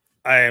problem.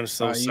 I am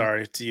so You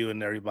sorry to you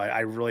and everybody. I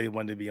really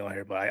wanted to be on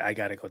here, but I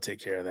gotta go take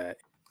care of that.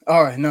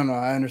 all right? No,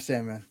 I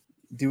understand, man.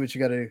 Do what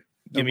you gotta do.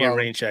 No Give me a problem.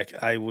 rain check.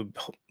 I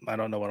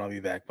don't know when I'll be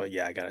back, but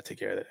yeah, I gotta take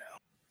care of that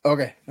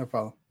Okay, no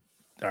problem.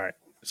 now. All right.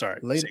 Sorry.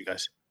 Later. See you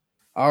guys.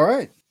 All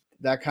right.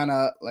 That kind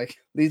of like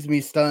leaves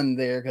me stunned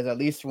there, because at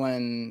least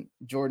when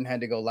Jordan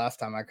had to go last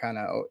time, I kind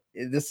of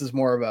this is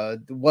more of a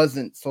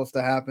wasn't supposed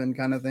to happen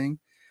kind of thing.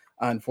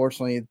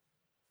 Unfortunately,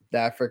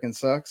 that freaking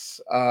sucks.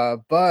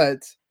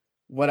 But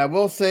what I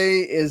will say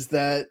is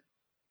that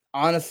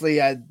honestly,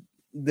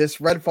 this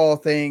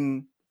Redfall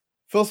thing,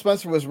 Phil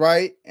Spencer was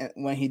right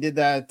when he did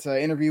that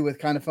interview with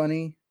Kind of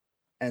Funny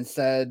and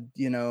said,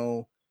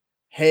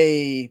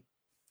 hey,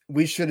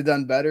 we should have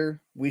done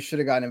better. We should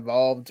have gotten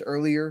involved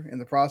earlier in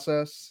the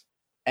process.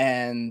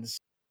 And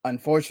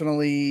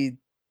unfortunately,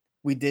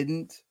 we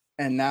didn't.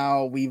 And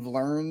now we've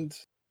learned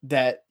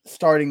that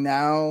starting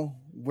now,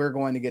 we're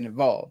going to get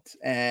involved.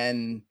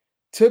 And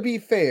to be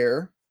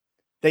fair,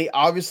 they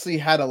obviously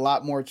had a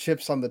lot more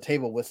chips on the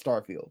table with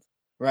Starfield,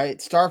 right?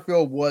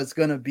 Starfield was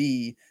going to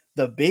be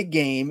the big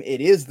game.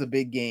 It is the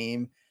big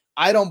game.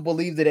 I don't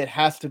believe that it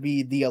has to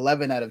be the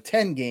 11 out of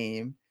 10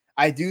 game.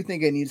 I do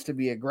think it needs to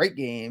be a great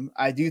game.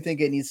 I do think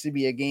it needs to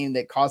be a game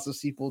that causes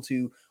people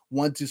to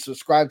want to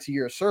subscribe to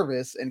your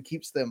service and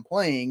keeps them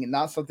playing, and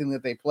not something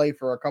that they play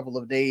for a couple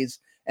of days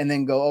and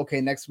then go, okay,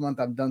 next month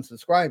I'm done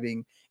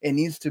subscribing. It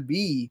needs to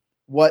be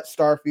what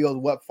Starfield,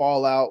 what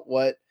Fallout,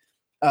 what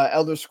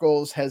Elder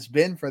Scrolls has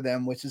been for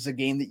them, which is a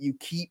game that you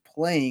keep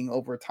playing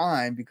over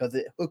time because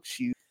it hooks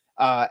you,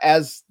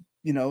 as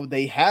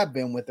they have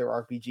been with their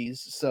RPGs.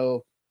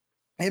 So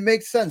it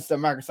makes sense that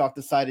Microsoft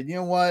decided, you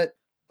know what?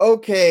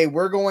 Okay,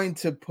 we're going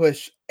to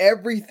push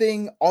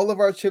everything, all of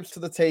our chips to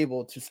the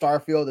table to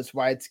Starfield. That's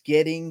why it's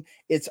getting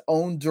its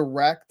own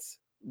direct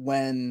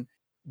when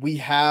we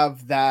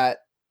have that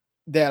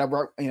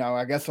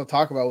I guess we'll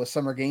talk about with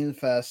Summer Game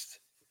Fest.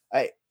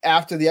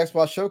 After the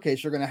Xbox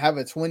Showcase, you're going to have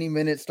a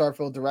 20-minute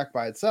Starfield direct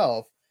by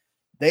itself.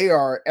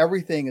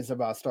 Everything is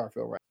about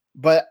Starfield, right?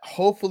 But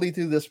hopefully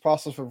through this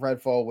process of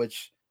Redfall,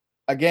 which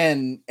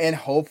again, and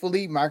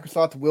hopefully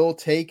Microsoft will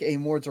take a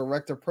more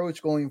direct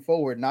approach going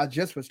forward, not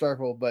just with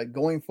Starfield, but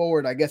going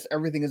forward, I guess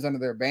everything is under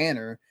their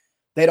banner.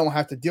 They don't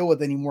have to deal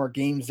with any more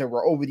games that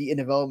were already in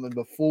development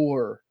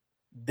before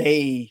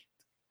they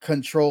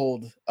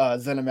controlled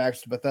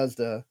ZeniMax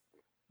Bethesda.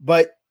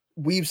 But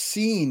we've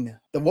seen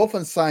the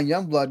Wolfenstein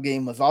Youngblood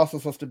game was also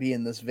supposed to be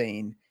in this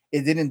vein.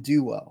 It didn't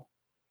do well,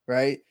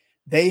 right?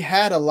 They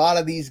had a lot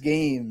of these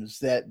games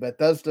that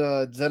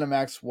Bethesda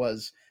ZeniMax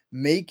was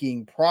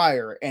making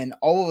prior, and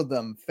all of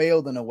them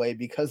failed in a way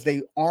because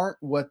they aren't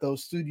what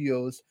those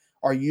studios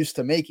are used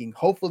to making.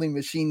 Hopefully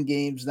Machine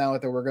Games, now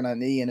that we're gonna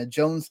need, and a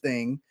Jones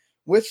thing,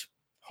 which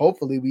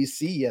hopefully we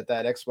see at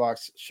that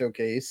Xbox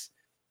showcase,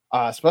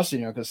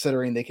 especially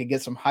considering they could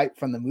get some hype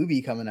from the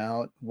movie coming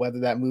out, whether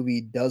that movie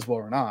does well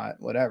or not,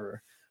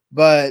 whatever.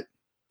 But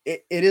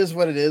it is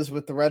what it is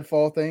with the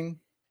Redfall thing.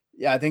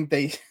 Yeah, I think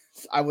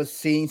I was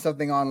seeing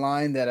something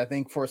online that I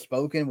think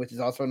Forspoken, which is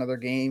also another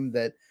game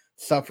that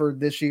suffered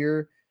this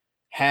year,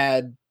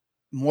 had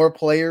more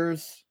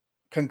players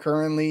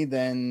concurrently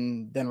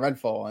than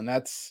Redfall, and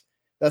that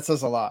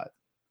says a lot,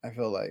 I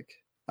feel like,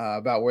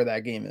 about where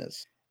that game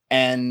is.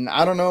 And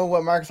I don't know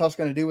what Microsoft's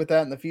going to do with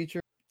that in the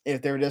future,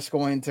 if they're just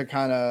going to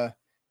kind of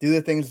do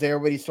the things that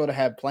everybody sort of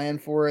had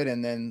planned for it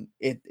and then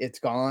it's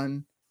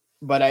gone.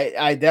 But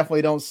I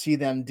definitely don't see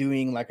them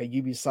doing like a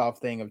Ubisoft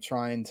thing of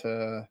trying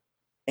to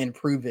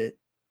improve it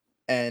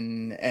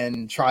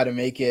and try to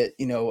make it,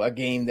 a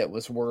game that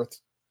was worth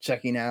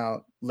checking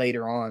out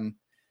later on.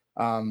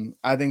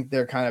 I think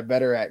they're kind of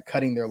better at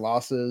cutting their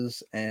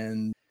losses.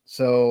 And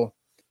so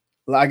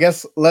I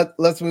guess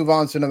let's move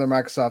on to another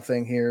Microsoft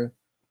thing here.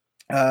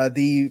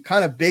 The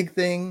kind of big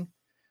thing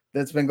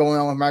that's been going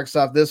on with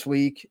Microsoft this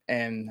week,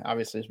 and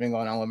obviously it's been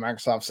going on with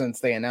Microsoft since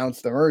they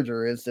announced the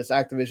merger, is this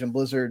Activision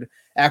Blizzard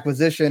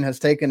acquisition has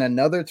taken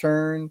another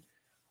turn,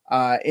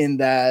 in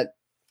that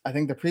I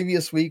think the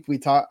previous week we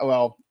talked.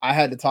 Well, I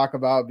had to talk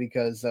about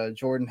because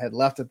Jordan had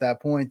left at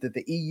that point that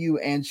the EU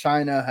and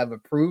China have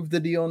approved the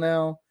deal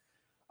now.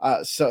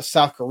 So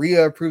South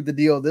Korea approved the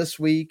deal this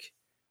week.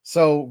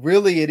 So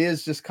really, it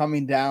is just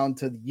coming down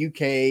to the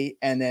UK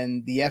and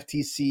then the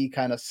FTC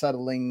kind of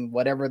settling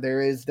whatever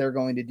they're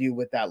going to do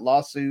with that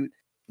lawsuit.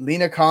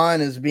 Lena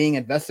Khan is being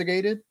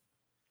investigated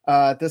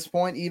at this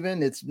point.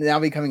 Even it's now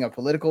becoming a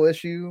political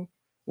issue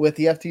with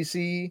the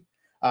FTC.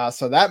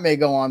 So that may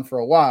go on for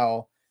a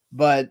while.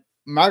 But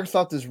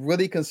Microsoft is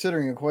really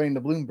considering, according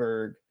to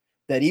Bloomberg,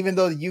 that even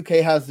though the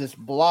UK has this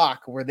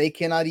block where they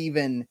cannot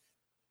even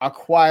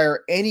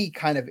acquire any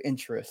kind of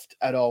interest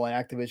at all in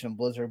Activision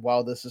Blizzard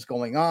while this is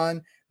going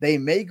on, they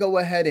may go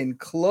ahead and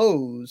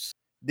close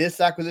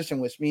this acquisition,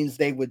 which means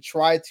they would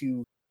try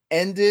to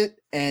end it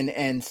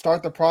and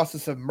start the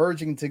process of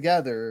merging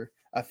together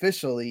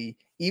officially,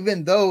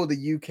 even though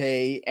the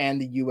UK and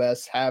the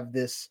US have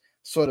this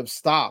sort of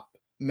stop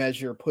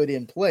measure put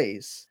in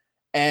place.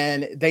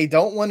 And they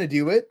don't want to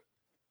do it,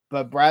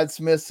 but Brad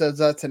Smith says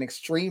that's an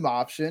extreme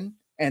option,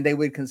 and they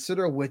would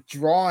consider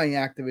withdrawing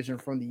Activision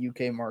from the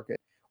UK market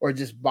or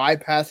just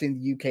bypassing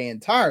the UK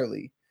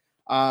entirely.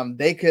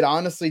 They could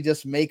honestly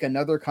just make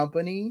another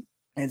company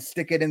and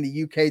stick it in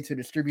the UK to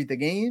distribute the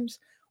games,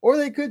 or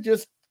they could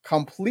just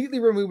completely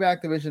remove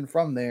Activision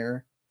from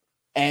there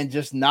and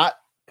just not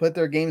put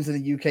their games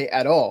in the UK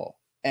at all.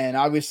 And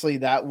obviously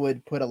that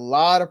would put a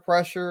lot of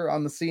pressure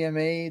on the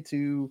CMA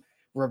to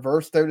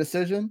reverse their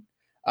decision.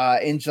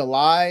 In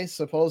July,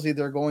 supposedly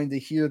they're going to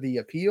hear the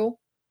appeal.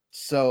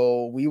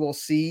 So we will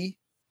see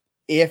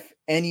if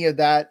any of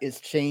that is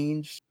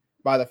changed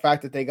by the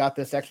fact that they got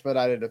this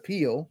expedited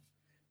appeal.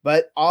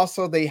 But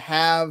also they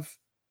have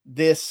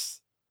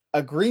this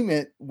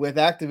agreement with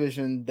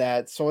Activision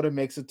that sort of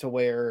makes it to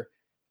where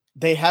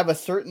they have a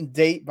certain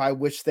date by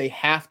which they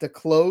have to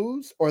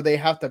close, or they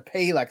have to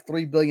pay like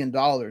 $3 billion to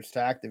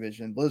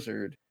Activision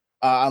Blizzard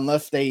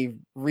unless they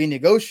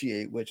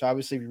renegotiate, which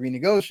obviously if you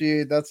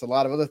renegotiate, that's a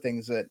lot of other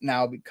things that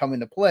now come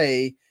into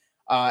play.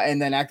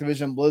 And then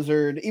Activision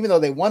Blizzard, even though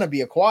they want to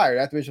be acquired,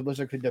 Activision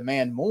Blizzard could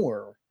demand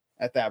more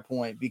at that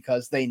point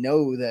because they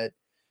know that,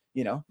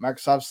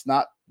 Microsoft's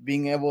not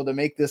being able to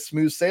make this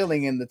smooth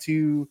sailing in the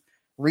two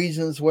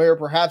regions where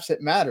perhaps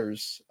it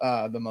matters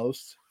the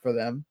most for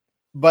them.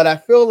 But I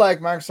feel like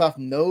Microsoft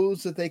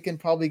knows that they can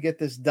probably get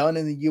this done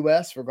in the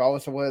US,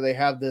 regardless of whether they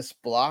have this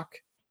block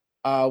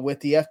with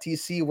the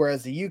FTC,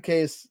 whereas the UK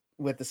is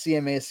with the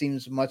CMA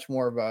seems much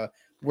more of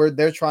where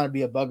they're trying to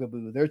be a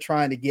bugaboo. They're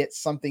trying to get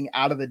something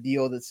out of the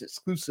deal that's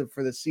exclusive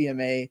for the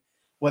CMA,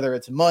 whether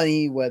it's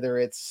money, whether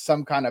it's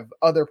some kind of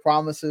other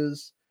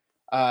promises.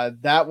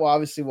 That will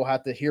obviously we'll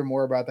have to hear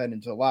more about that in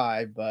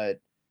July.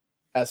 But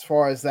as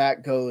far as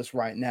that goes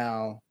right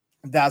now,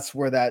 that's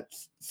where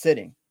that's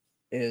sitting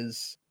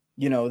is,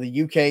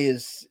 the UK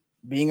is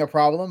being a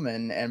problem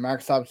and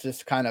Microsoft's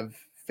just kind of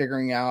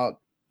figuring out,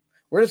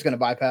 we're just going to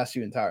bypass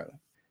you entirely.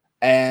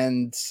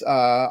 And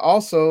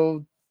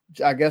also,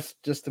 I guess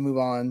just to move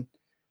on,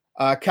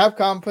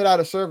 Capcom put out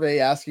a survey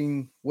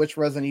asking which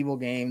Resident Evil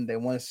game they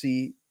want to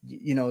see,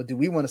 do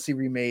we want to see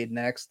remade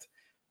next?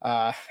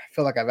 I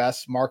feel like I've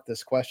asked Mark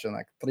this question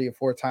like 3 or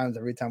 4 times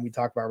every time we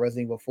talk about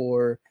Resident Evil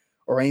 4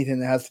 or anything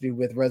that has to do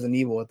with Resident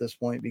Evil at this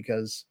point,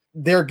 because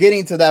they're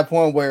getting to that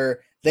point where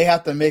they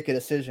have to make a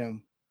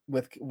decision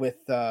with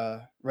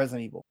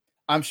Resident Evil.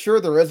 I'm sure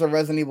there is a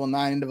Resident Evil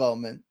 9 in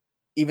development,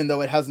 even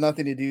though it has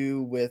nothing to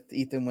do with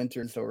Ethan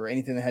Winters or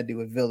anything that had to do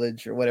with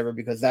Village or whatever,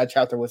 because that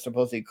chapter was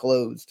supposedly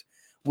closed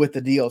with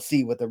the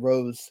DLC, with the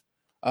Rose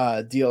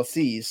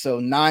DLC. So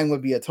 9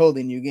 would be a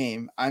totally new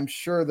game. I'm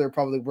sure they're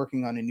probably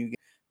working on a new game.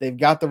 They've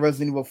got the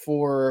Resident Evil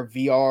 4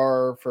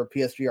 VR for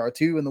PSVR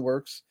 2 in the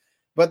works.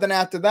 But then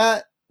after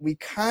that, we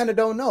kind of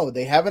don't know.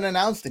 They haven't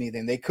announced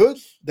anything. They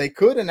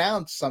could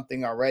announce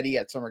something already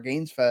at Summer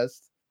Games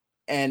Fest,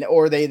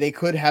 or they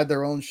could have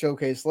their own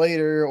showcase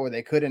later, or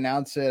they could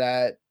announce it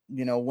at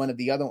one of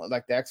the other ones,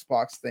 like the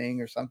Xbox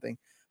thing or something.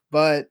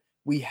 But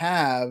we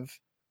have,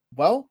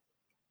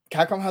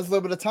 Capcom has a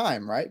little bit of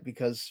time, right?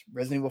 Because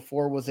Resident Evil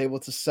 4 was able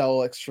to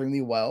sell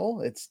extremely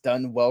well. It's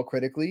done well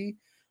critically.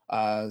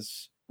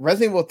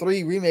 Resident Evil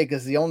 3 Remake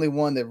is the only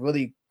one that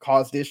really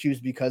caused issues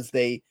because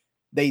they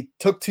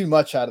took too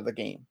much out of the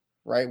game,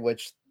 right?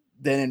 Which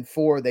then in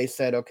 4, they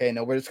said, okay,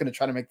 no, we're just going to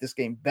try to make this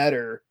game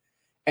better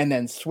and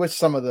then switch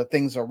some of the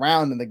things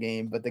around in the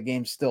game, but the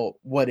game's still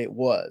what it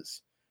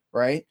was,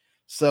 right?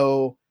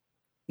 So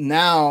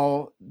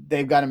now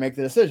they've got to make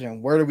the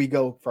decision. Where do we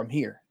go from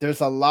here?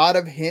 There's a lot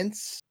of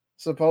hints,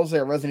 supposedly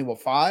at Resident Evil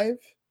 5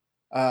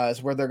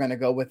 is where they're going to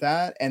go with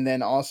that. And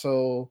then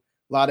also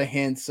a lot of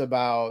hints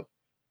about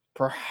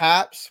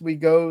perhaps we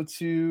go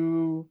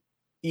to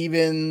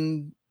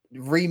even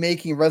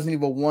remaking Resident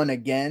Evil 1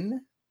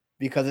 again,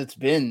 because it's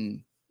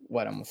been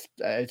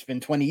it's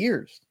been 20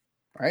 years,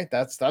 right?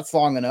 That's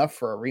long enough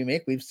for a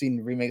remake. We've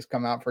seen remakes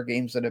come out for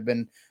games that have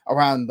been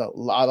around a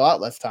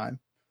lot less time.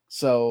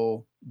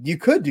 So you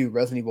could do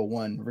Resident Evil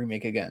 1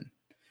 remake again.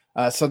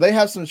 So they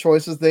have some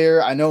choices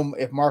there. I know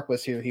if Mark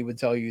was here, he would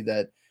tell you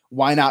that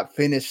why not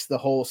finish the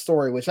whole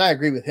story? Which I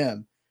agree with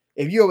him.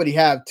 If you already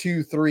have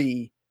 2,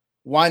 3,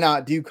 why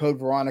not do Code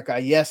Veronica?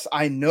 Yes,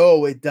 I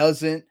know it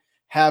doesn't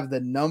have the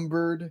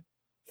numbered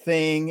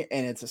thing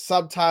and it's a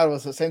subtitle.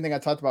 It's the same thing I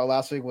talked about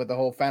last week with the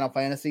whole Final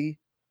Fantasy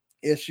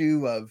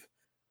issue of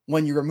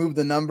when you remove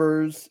the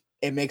numbers,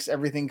 it makes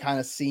everything kind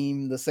of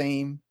seem the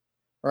same,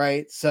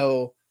 right?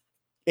 So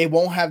it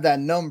won't have that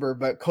number,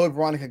 but Code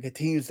Veronica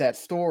continues that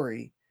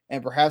story.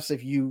 And perhaps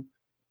if you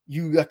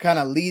kind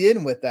of lead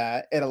in with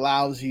that, it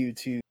allows you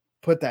to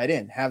put that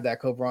in, have that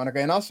Code Veronica.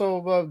 And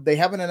also, they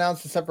haven't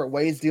announced the Separate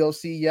Ways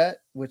DLC yet,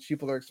 which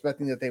people are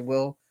expecting that they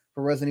will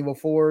for Resident Evil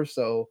 4.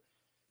 So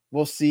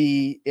we'll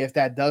see if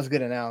that does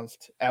get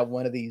announced at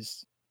one of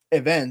these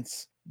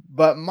events.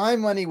 But my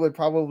money would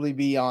probably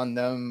be on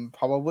them.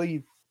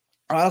 Probably,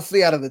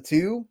 honestly, out of the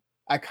two,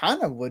 I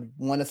kind of would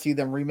want to see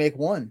them remake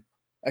 1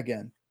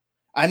 again.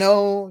 I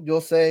know you'll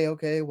say,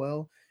 okay,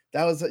 well,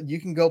 you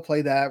can go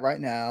play that right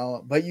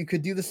now, but you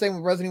could do the same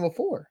with Resident Evil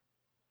 4.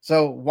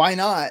 So why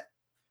not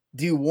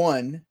do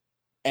 1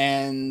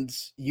 and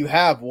you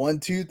have 1,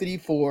 2, 3,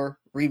 4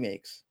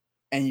 remakes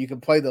and you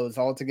can play those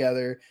all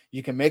together.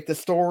 You can make the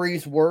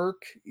stories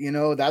work.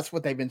 That's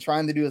what they've been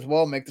trying to do as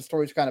well. Make the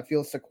stories kind of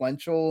feel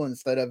sequential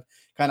instead of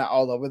kind of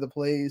all over the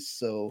place.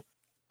 So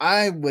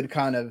I would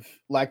kind of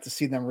like to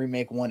see them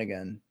remake 1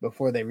 again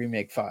before they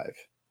remake 5.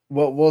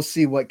 We'll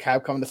see what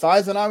Capcom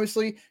decides. And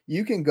obviously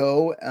you can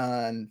go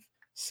and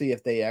see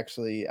if they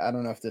actually, I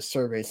don't know if this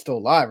survey is still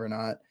live or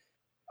not.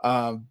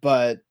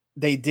 But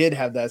they did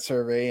have that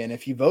survey. And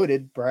if you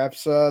voted,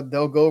 perhaps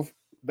they'll go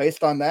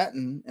based on that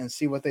and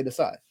see what they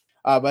decide.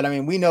 But I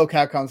mean, we know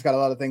Capcom's got a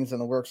lot of things in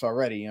the works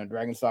already.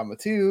 Dragon's Dogma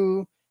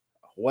 2,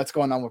 what's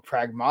going on with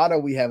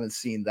Pragmata? We haven't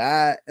seen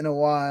that in a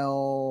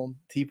while.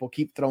 People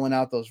keep throwing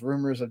out those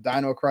rumors of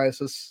Dino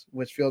Crisis,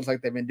 which feels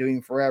like they've been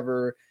doing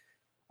forever.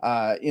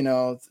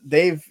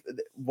 They've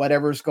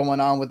whatever's going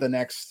on with the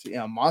next,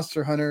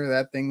 Monster Hunter,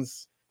 that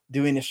thing's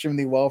doing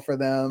extremely well for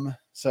them.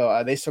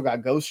 So they still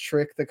got Ghost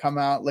Trick to come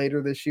out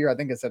later this year. I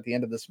think it's at the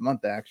end of this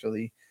month,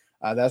 actually.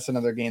 That's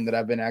another game that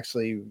I've been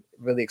actually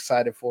really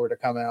excited for to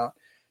come out.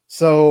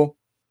 So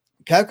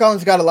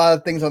Capcom's got a lot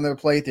of things on their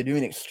plate. They're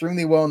doing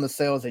extremely well in the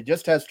sales. They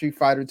just had Street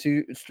Fighter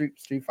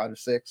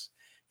 6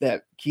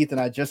 that Keith and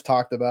I just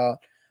talked about.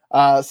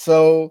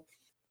 So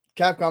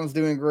Capcom's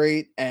doing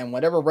great, and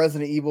whatever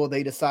Resident Evil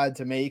they decide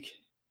to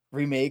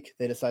remake,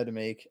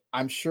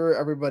 I'm sure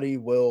everybody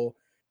will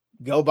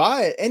go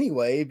buy it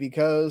anyway,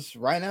 because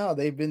right now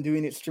they've been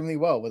doing extremely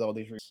well with all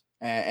these remakes,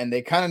 and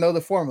they kind of know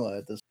the formula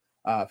at this.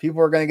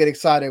 People are going to get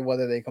excited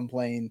whether they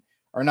complain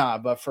or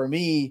not, but for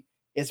me,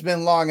 it's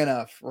been long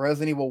enough.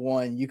 Resident Evil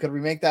 1, you could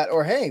remake that,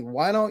 or hey,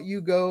 why don't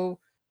you go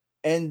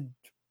and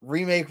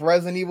remake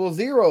Resident Evil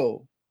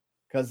 0?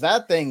 Because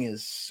that thing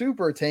is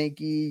super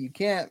tanky. You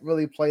can't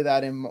really play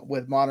that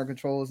with modern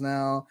controls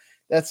now.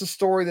 That's a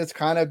story that's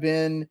kind of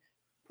been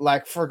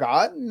like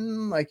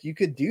forgotten. Like you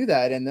could do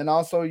that, and then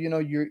also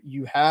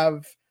you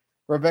have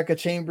Rebecca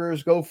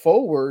Chambers go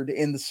forward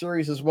in the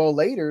series as well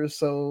later.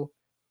 So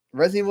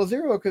Resident Evil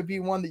 0 could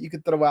be one that you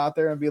could throw out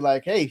there and be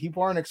like, hey,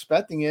 people aren't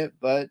expecting it,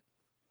 but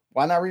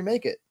why not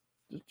remake it?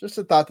 Just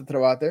a thought to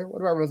throw out there. What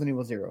about Resident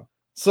Evil 0?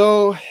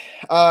 So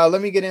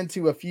let me get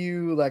into a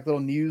few like little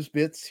news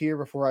bits here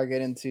before I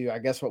get into, I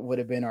guess, what would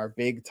have been our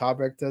big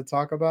topic to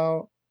talk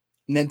about.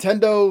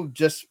 Nintendo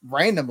just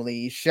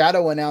randomly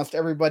Shadow announced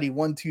Everybody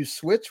 1-2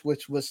 Switch,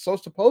 which was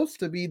supposed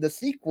to be the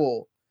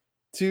sequel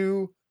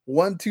to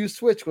 1-2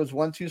 Switch.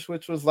 1-2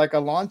 Switch was like a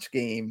launch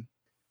game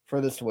for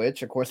the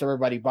Switch. Of course,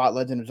 everybody bought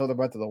Legend of Zelda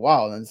Breath of the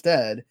Wild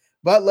instead.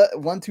 But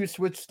 1-2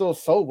 Switch still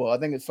sold well. I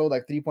think it sold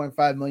like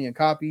 3.5 million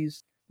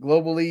copies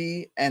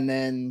globally. And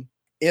then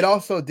it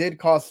also did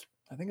cost,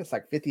 I think it's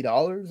like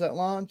 $50 at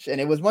launch.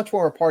 And it was much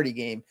more a party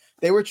game.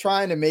 They were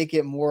trying to make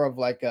it more of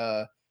like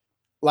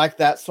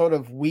that sort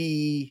of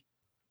Wii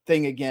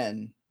thing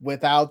again,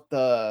 without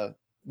the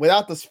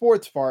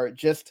sports part.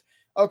 Just,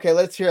 okay,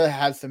 let's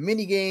have some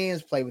mini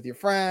games, play with your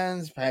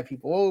friends, have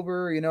people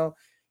over,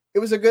 It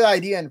was a good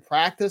idea in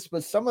practice,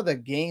 but some of the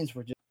games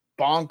were just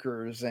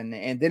bonkers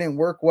and didn't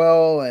work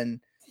well,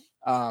 and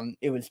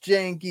it was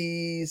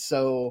janky.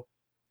 So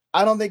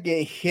I don't think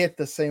it hit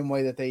the same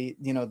way that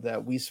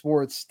that Wii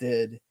Sports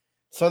did.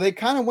 So they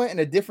kind of went in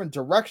a different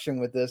direction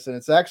with this, and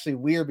it's actually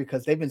weird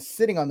because they've been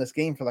sitting on this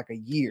game for like a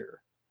year.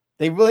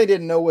 They really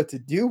didn't know what to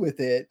do with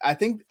it. I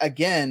think,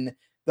 again,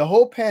 the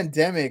whole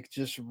pandemic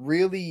just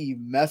really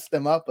messed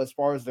them up as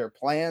far as their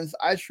plans.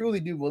 I truly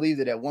do believe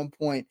that at one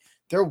point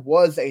there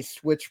was a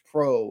Switch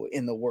Pro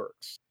in the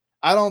works.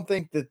 I don't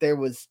think that there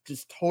was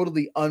just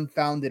totally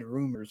unfounded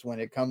rumors when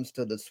it comes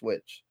to the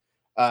Switch.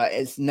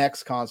 Its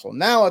next console.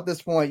 Now, at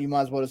this point, you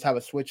might as well just have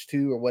a Switch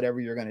 2 or whatever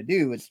you're going to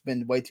do. It's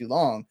been way too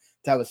long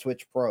to have a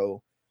Switch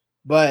Pro.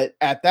 But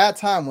at that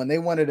time, when they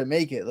wanted to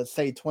make it, let's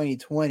say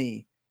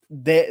 2020,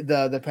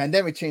 the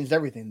pandemic changed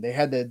everything. They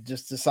had to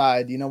just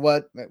decide, you know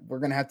what, we're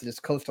going to have to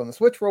just coast on the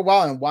Switch for a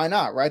while. And why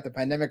not, right? The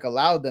pandemic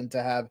allowed them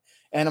to have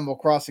Animal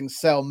Crossing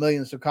sell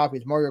millions of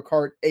copies. Mario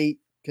Kart 8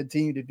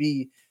 continue to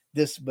be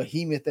this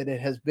behemoth that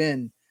it has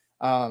been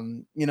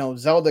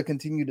Zelda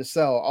continued to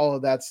sell, all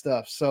of that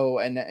stuff. So,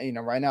 and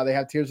right now they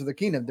have Tears of the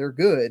Kingdom. They're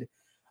good.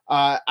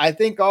 I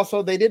think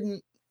also they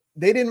didn't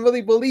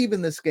really believe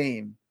in this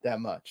game that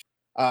much.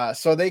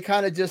 So they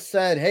kind of just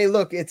said, hey,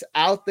 look, it's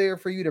out there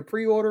for you to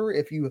pre-order.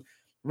 If you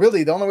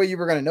really, the only way you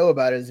were going to know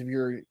about it is if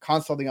you're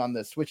consulting on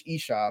the Switch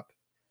eShop.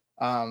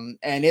 And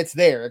it's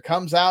there. It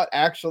comes out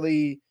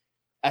actually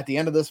at the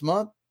end of this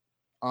month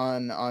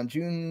on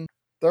June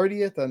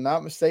 30th, I'm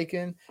not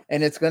mistaken,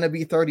 and it's going to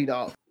be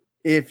 $30.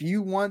 If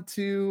you want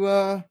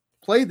to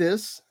play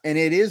this, and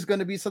it is going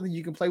to be something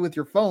you can play with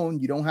your phone,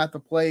 you don't have to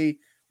play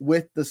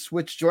with the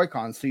Switch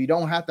Joy-Con, so you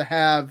don't have to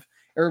have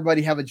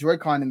everybody have a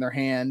Joy-Con in their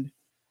hand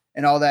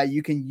and all that.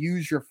 You can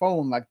use your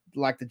phone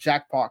like the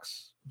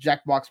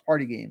Jackbox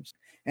party games,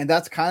 and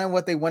that's kind of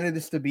what they wanted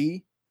this to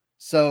be.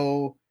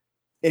 So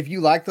if you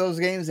like those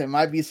games, it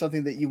might be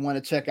something that you want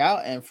to check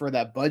out. And for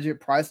that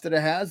budget price that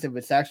it has, if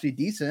it's actually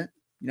decent,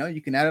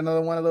 you can add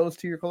another one of those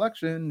to your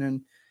collection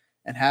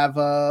and have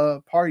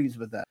parties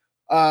with that.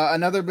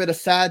 Another bit of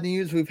sad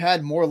news: we've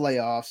had more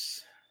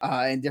layoffs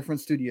in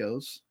different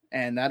studios,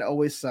 and that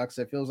always sucks.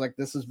 It feels like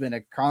this has been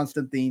a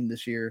constant theme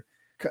this year.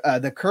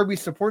 The Kirby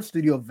support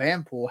studio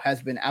Vanpool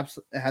has been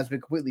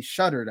completely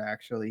shuttered.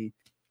 Actually,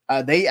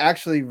 they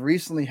actually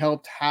recently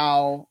helped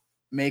HAL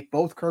make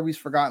both Kirby's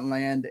Forgotten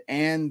Land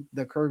and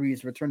the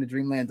Kirby's Return to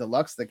Dreamland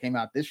Deluxe that came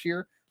out this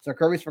year. So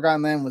Kirby's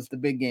Forgotten Land was the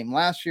big game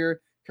last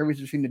year.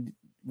 Kirby's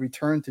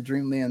Return to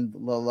Dreamland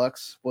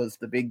Deluxe was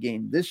the big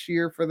game this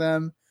year for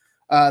them,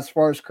 as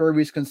far as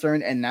Kirby's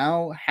concerned. And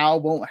now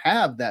HAL won't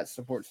have that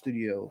support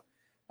studio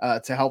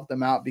to help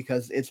them out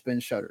because it's been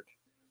shuttered.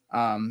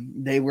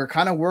 They were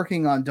kind of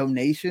working on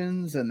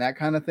donations and that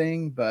kind of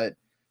thing, but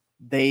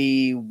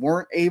they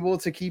weren't able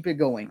to keep it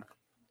going,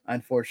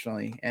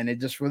 unfortunately. And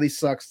it just really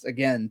sucks,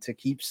 again, to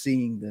keep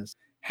seeing this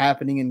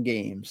happening in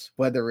games,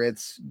 whether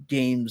it's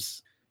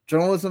games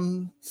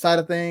journalism side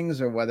of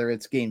things or whether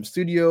it's game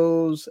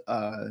studios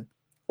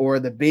or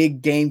the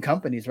big game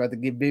companies, right?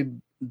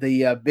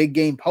 The big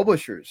game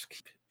publishers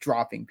keep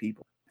dropping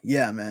people.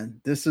 Yeah, man,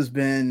 this has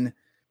been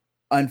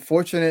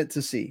unfortunate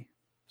to see.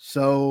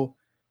 So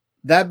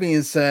that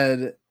being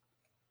said,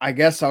 I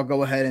guess I'll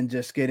go ahead and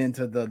just get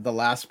into the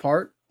last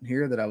part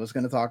here that I was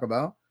going to talk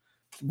about.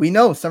 We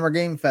know Summer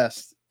Game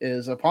Fest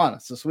is upon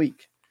us this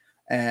week.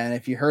 And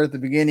if you heard at the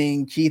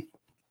beginning, Keith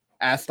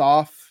asked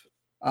off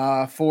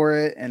for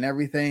it and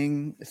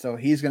everything. So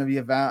he's going to be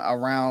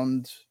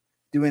around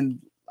doing,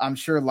 I'm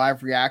sure,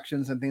 live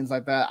reactions and things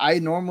like that. I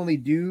normally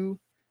do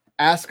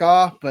ask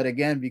off, but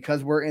again,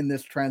 because we're in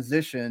this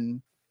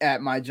transition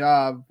at my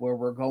job where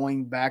we're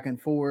going back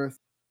and forth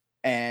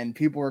and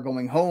people are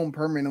going home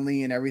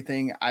permanently and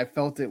everything, I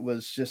felt it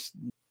was just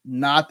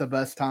not the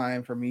best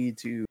time for me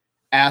to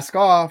ask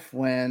off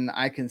when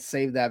I can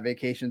save that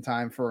vacation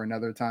time for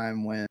another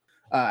time when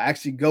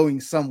actually going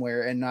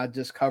somewhere and not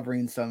just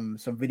covering some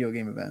video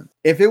game events.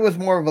 If it was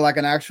more of like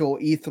an actual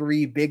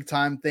E3 big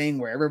time thing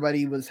where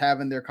everybody was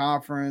having their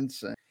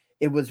conference,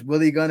 it was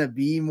really going to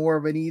be more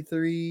of an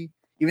E3,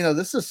 even though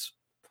this is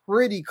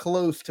pretty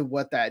close to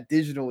what that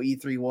digital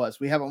E3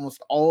 was. We have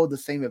almost all the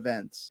same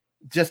events,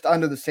 just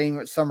under the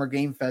same Summer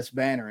Game Fest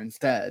banner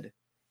instead.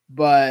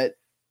 But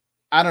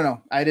I don't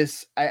know. I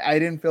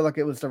didn't feel like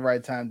it was the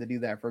right time to do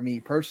that for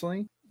me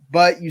personally.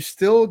 But you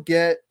still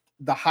get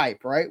the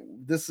hype, right?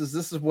 This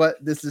is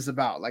what this is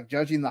about, like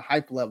judging the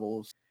hype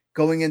levels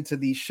going into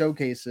these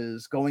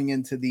showcases, going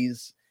into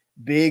these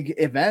big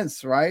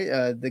events, right?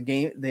 The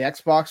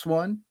Xbox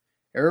one,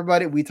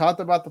 everybody, we talked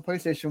about the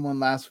PlayStation one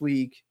last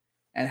week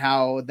and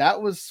how that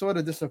was sort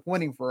of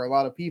disappointing for a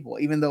lot of people,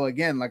 even though,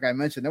 again, like I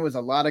mentioned, there was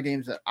a lot of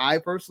games that I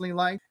personally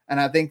liked. And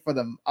I think for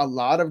a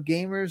lot of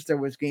gamers, there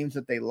was games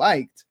that they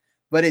liked,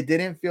 but it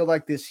didn't feel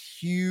like this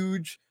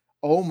huge,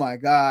 oh my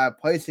God,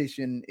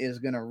 PlayStation is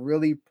going to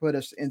really put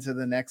us into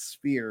the next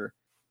sphere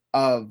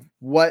of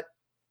what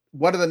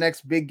are the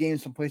next big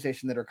games from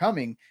PlayStation that are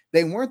coming.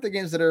 They weren't the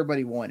games that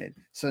everybody wanted.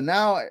 So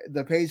now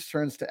the page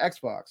turns to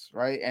Xbox,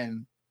 right?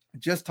 And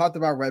just talked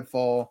about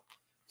Redfall,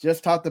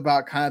 just talked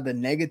about kind of the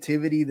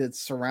negativity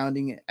that's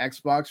surrounding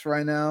Xbox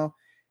right now.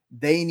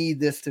 They need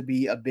this to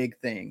be a big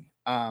thing.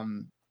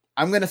 I'm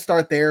going to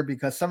start there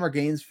because Summer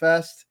Games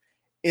Fest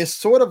is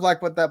sort of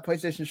like what that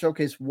PlayStation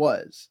Showcase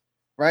was,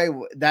 right?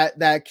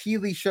 That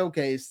Keighley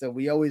Showcase that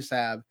we always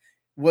have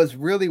was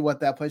really what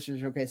that PlayStation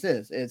Showcase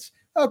is. It's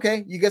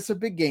okay, you get some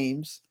big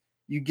games,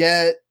 you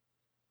get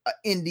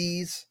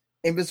indies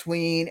in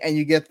between, and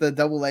you get the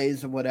double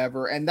A's or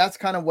whatever. And that's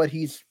kind of what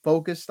he's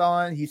focused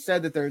on. He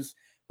said that there's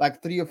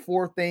like 3 or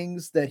 4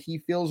 things that he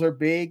feels are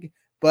big,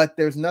 but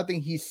there's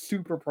nothing he's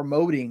super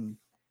promoting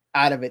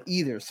out of it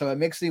either. So it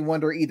makes me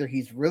wonder, either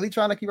he's really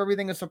trying to keep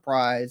everything a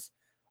surprise,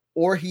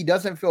 or he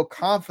doesn't feel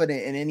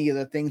confident in any of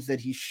the things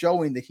that he's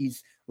showing, that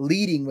he's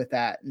leading with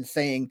that and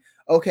saying,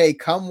 okay,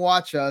 come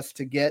watch us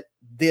to get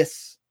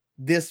this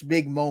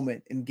big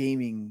moment in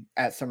gaming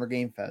at Summer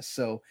Game Fest.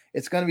 So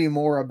it's going to be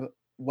more of,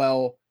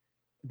 well,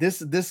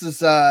 this is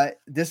going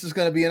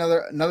to be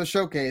another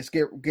showcase.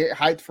 Get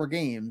hyped for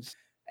games.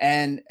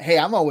 And hey,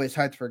 I'm always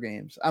hyped for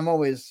games. I'm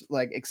always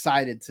like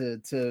excited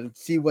to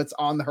see what's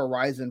on the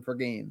horizon for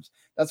games.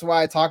 That's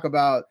why I talk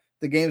about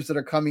the games that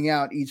are coming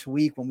out each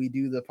week when we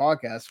do the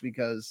podcast,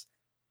 because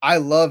I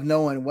love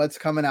knowing what's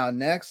coming out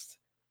next.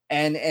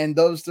 And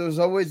there's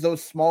always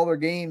those smaller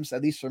games,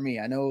 at least for me.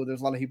 I know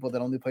there's a lot of people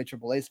that only play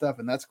AAA stuff,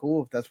 and that's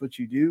cool if that's what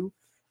you do.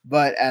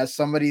 But as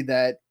somebody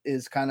that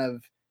is kind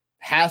of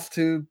has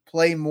to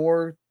play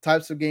more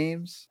types of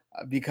games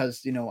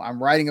because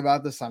I'm writing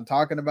about this, I'm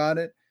talking about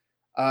it.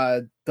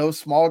 Those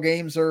small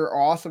games are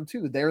awesome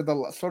too. They're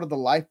the sort of the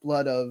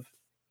lifeblood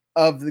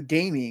of the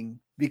gaming,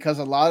 because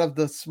a lot of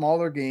the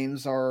smaller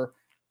games are,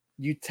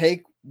 you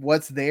take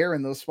what's there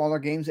in those smaller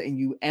games and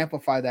you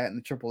amplify that in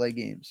the AAA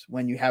games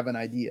when you have an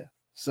idea.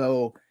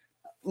 So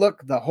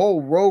look, the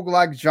whole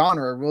roguelike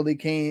genre really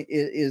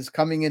is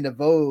coming into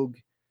vogue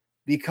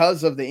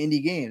because of the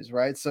indie games,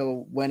 right?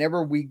 So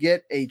whenever we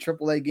get a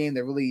AAA game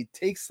that really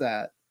takes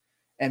that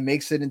and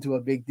makes it into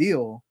a big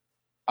deal,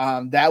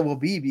 that will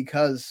be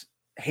because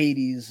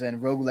Hades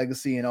and Rogue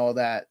Legacy and all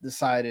that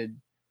decided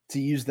to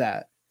use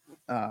that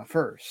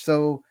first.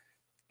 So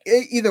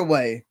either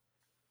way,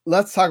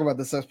 let's talk about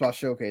this Xbox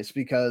showcase,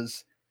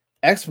 because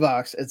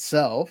Xbox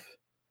itself,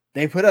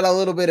 they put out a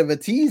little bit of a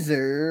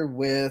teaser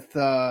with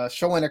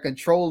showing a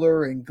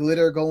controller and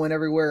glitter going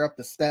everywhere up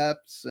the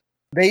steps.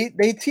 They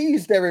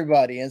teased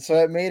everybody, and so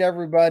it made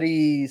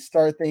everybody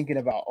start thinking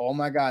about, oh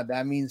my god,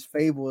 that means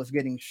Fable is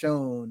getting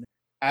shown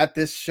at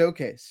this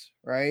showcase,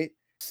 right?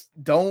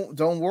 Don't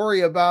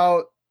worry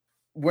about,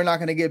 we're not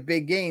going to get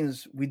big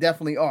games. We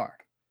definitely are,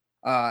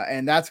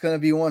 and that's going to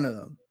be one of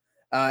them.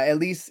 At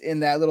least in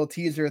that little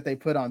teaser that they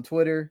put on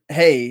Twitter.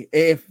 Hey,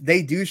 if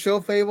they do show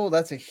Fable,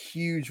 that's a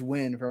huge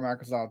win for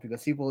Microsoft,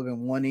 because people have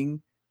been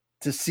wanting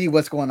to see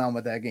what's going on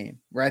with that game,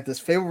 right? This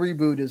Fable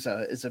reboot is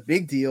a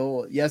big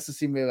deal. Yes, to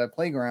see maybe at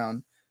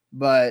Playground,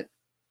 but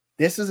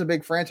this is a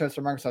big franchise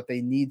for Microsoft. They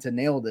need to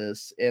nail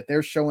this. If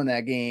they're showing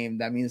that game,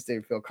 that means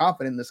they feel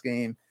confident in this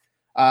game.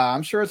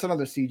 I'm sure it's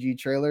another CG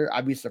trailer.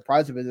 I'd be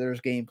surprised if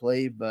there's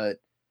gameplay, but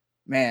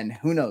man,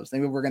 who knows?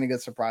 Maybe we're going to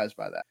get surprised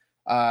by that.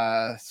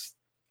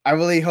 I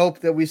really hope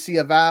that we see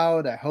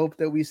Avowed. I hope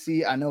that we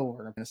see, I know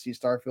we're going to see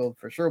Starfield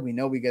for sure. We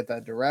know we get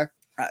that direct.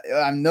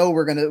 I know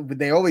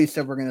they always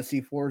said we're going to see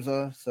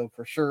Forza. So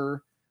for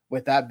sure,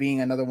 with that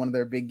being another one of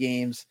their big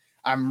games,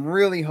 I'm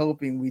really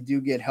hoping we do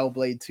get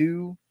Hellblade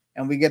 2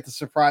 and we get the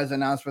surprise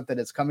announcement that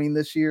it's coming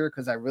this year,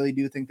 because I really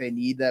do think they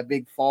need that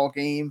big fall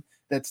game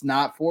that's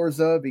not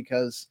Forza,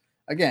 because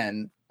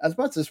again, as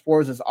much as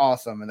Forza is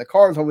awesome and the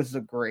cars always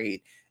look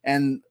great,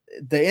 and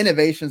the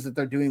innovations that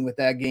they're doing with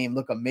that game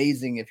look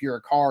amazing if you're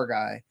a car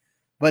guy,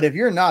 but if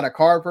you're not a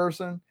car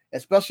person,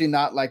 especially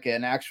not like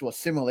an actual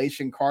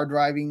simulation car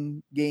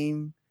driving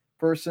game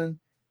person,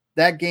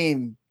 that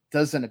game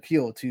doesn't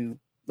appeal to,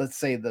 let's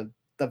say, the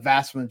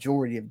vast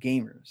majority of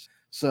gamers.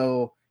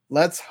 So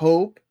let's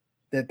hope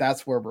that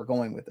that's where we're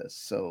going with this.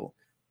 So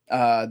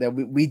that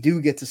we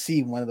do get to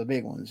see one of the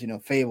big ones,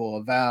 Fable,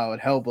 Avowed,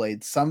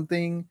 Hellblade,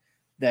 something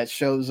that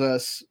shows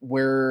us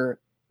where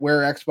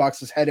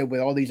Xbox is headed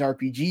with all these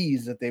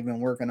RPGs that they've been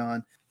working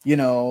on.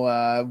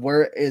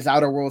 Where is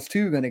Outer Worlds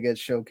 2 going to get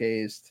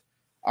showcased?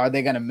 Are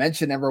they going to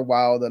mention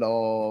Everwild at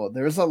all?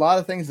 There's a lot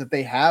of things that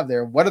they have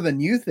there. What are the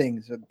new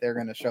things that they're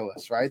going to show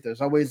us, right?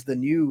 There's always the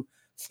new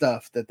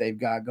stuff that they've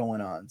got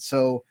going on.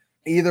 So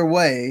either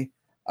way,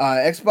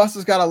 Xbox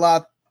has got a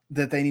lot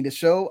that they need to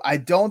show. I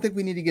don't think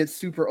we need to get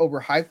super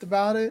overhyped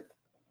about it.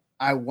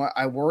 I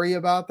worry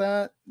about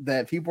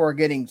that people are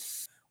getting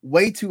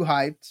way too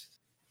hyped,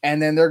 and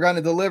then they're going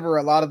to deliver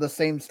a lot of the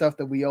same stuff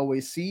that we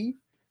always see.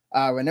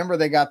 Remember,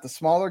 they got the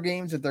smaller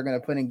games that they're going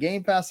to put in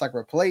Game Pass, like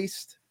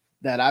Replaced,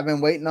 that I've been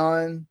waiting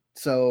on.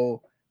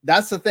 So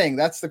that's the thing.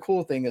 That's the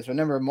cool thing, is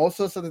remember, most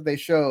of the stuff that they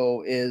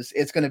show is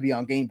it's going to be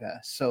on Game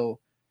Pass. So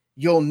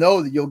you'll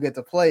know that you'll get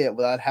to play it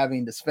without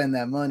having to spend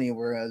that money.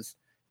 Whereas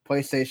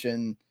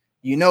PlayStation,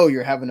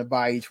 you're having to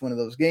buy each one of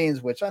those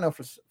games, which I know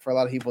for a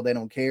lot of people, they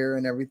don't care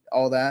and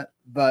all that,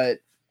 but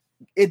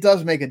it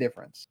does make a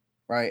difference,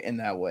 right? In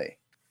that way.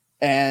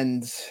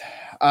 And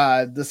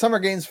the Summer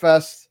Games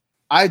Fest,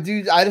 I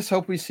just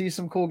hope we see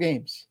some cool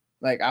games.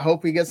 Like, I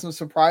hope we get some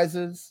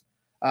surprises.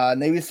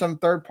 Maybe some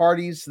third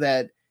parties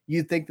that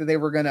you think that they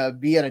were going to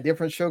be at a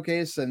different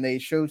showcase and they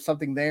showed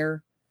something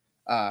there.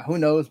 Who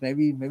knows?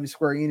 Maybe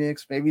Square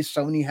Enix, maybe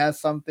Sony has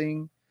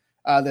something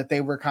that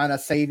they were kind of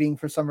saving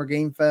for Summer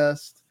Game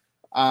Fest.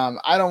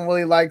 I don't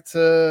really like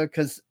to,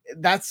 because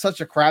that's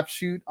such a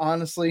crapshoot,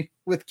 honestly,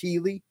 with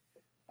Keighley.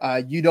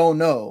 You don't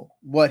know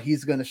what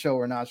he's going to show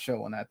or not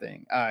show on that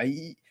thing.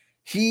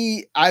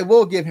 I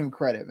will give him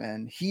credit,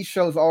 man. He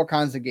shows all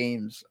kinds of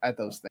games at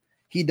those things.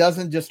 He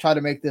doesn't just try to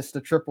make this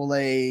the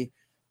AAA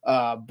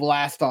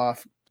blast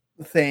off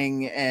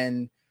thing.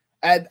 And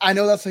I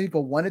know that's what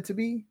people want it to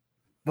be,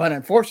 but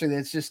unfortunately,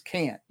 it's just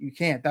can't. You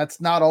can't.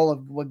 That's not all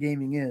of what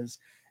gaming is.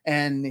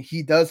 And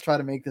he does try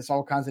to make this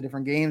all kinds of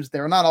different games.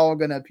 They're not all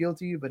going to appeal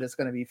to you, but it's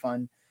going to be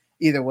fun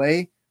either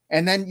way.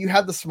 And then you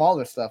have the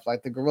smaller stuff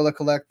like the Guerrilla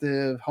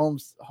Collective,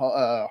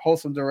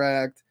 Wholesome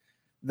Direct,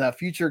 the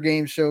future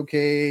game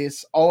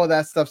showcase, all of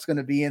that stuff's going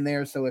to be in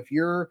there. So if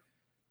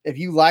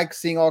you like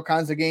seeing all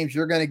kinds of games,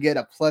 you're going to get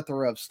a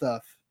plethora of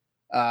stuff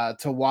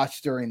to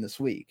watch during this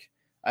week.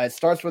 It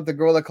starts with the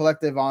Guerrilla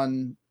Collective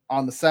on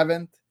the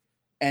 7th,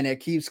 and it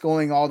keeps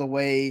going all the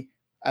way,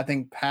 I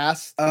think,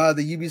 past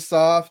the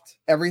Ubisoft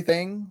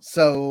everything.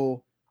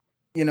 So,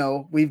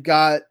 we've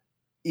got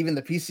even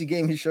the PC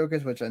Gaming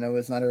Showcase, which I know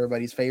is not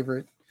everybody's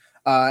favorite,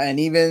 and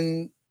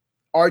even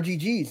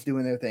RGG's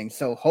doing their thing.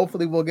 So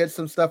hopefully we'll get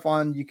some stuff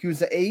on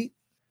Yakuza 8,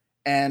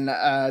 and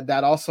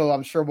that also,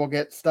 I'm sure we'll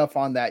get stuff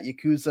on that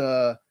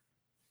Yakuza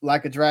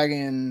Like a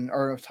Dragon,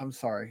 or I'm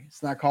sorry,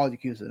 it's not called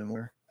Yakuza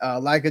anymore.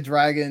 Like a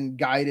Dragon,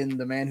 Gaiden,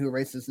 the Man Who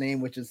Erased His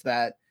Name, which is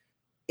that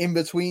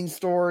in-between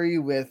story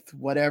with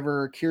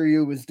whatever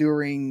Kiryu was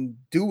doing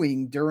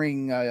during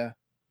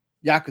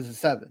Yakuza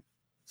 7.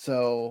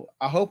 So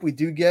I hope we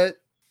do get,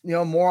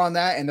 more on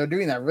that. And they're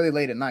doing that really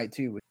late at night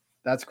too.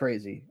 That's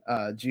crazy.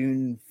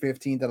 June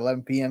 15th at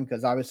 11 p.m.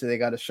 because obviously they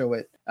got to show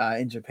it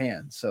in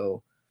Japan.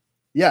 So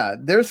yeah,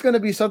 there's going to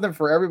be something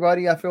for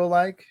everybody, I feel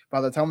like, by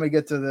the time we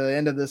get to the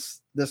end of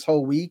this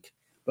whole week.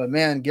 But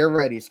man, get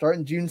ready.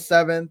 Starting June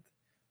 7th,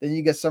 then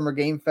you get Summer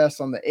Game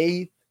Fest on the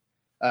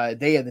 8th.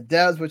 Day of the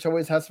Devs, which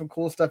always has some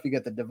cool stuff. You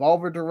get the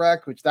Devolver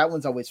Direct, which that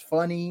one's always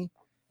funny.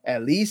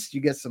 At least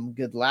you get some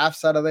good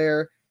laughs out of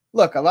there.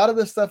 Look, a lot of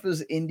this stuff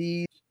is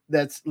indie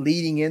that's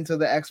leading into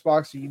the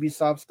Xbox or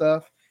Ubisoft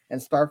stuff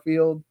and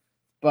Starfield,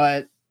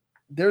 but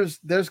there's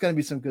going to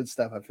be some good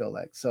stuff, I feel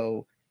like.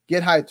 So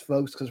get hyped,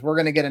 folks, because we're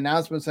going to get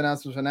announcements. I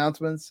was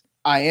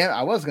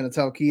going to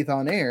tell Keith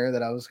on air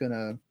that I was going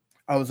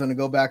to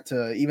go back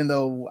to, even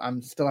though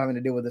I'm still having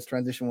to deal with this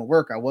transition with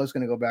work, I was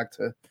going to go back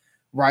to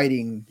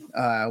writing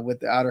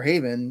with the Outer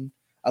Haven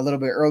a little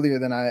bit earlier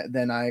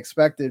than I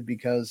expected,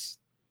 because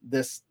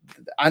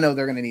I know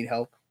they're going to need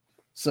help.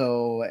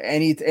 So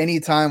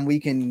anytime we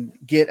can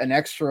get an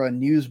extra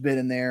news bit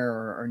in there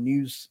or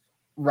news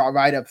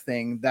write-up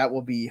thing, that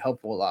will be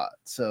helpful a lot.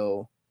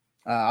 So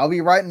I'll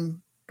be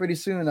writing pretty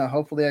soon.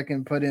 Hopefully I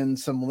can put in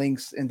some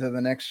links into the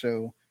next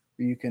show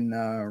where you can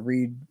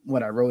read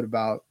what I wrote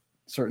about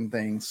certain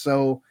things.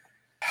 So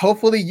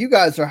hopefully you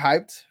guys are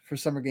hyped for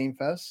Summer Game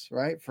Fest,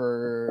 right?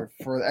 For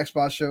the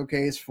Xbox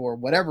Showcase, for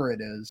whatever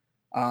it is.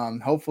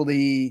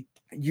 Hopefully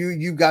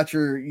you got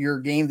your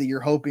game that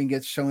you're hoping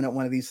gets shown at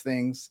one of these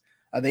things.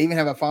 They even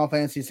have a Final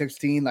Fantasy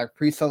 16 like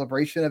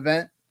pre-celebration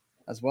event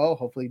as well.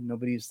 Hopefully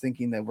nobody's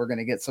thinking that we're going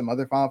to get some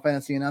other Final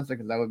Fantasy announcement,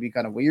 because that would be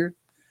kind of weird.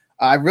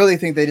 I really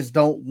think they just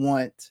don't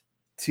want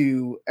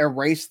to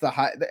erase the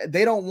high.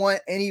 They don't want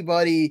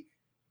anybody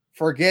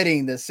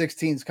forgetting that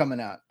 16's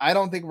coming out. I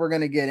don't think we're going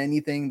to get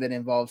anything that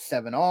involves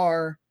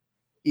 7R,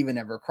 even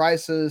Ever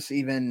Crisis,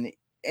 even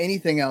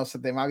anything else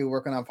that they might be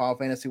working on Final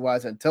Fantasy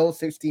wise until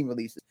 16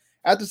 releases.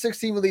 After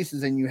 16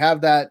 releases, and you have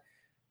that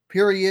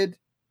period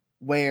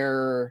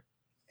where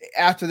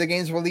after the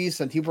game's released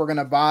and people are going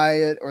to buy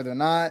it or they're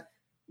not,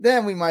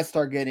 then we might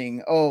start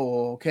getting,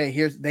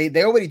 here's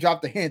they already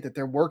dropped the hint that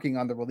they're working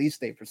on the release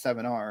date for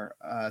 7R,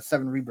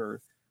 7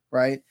 Rebirth,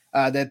 right?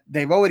 That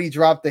they've already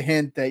dropped the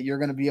hint that you're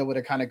going to be able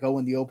to kind of go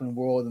in the open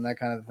world and that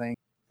kind of thing,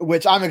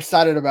 which I'm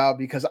excited about,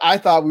 because I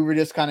thought we were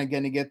just kind of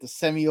going to get the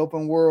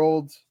semi-open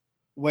world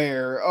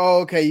where,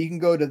 you can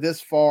go to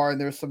this far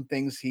and there's some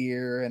things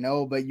here,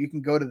 and but you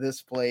can go to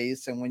this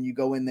place, and when you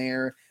go in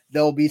there,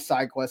 there'll be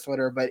side quests,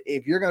 whatever. But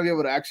if you're going to be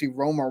able to actually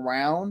roam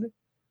around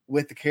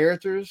with the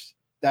characters,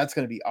 that's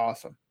going to be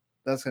awesome.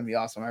 That's going to be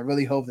awesome. I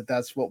really hope that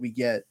that's what we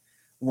get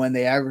when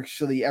they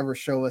actually ever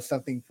show us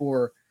something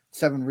for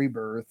 7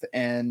 Rebirth.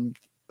 And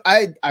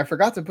I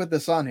forgot to put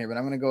this on here, but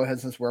I'm going to go ahead,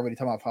 since we're already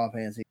talking about Final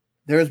Fantasy.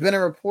 There's been a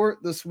report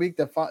this week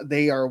that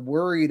they are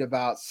worried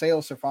about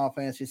sales for Final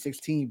Fantasy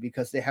 16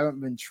 because they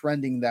haven't been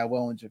trending that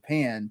well in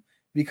Japan,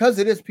 because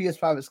it is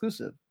PS5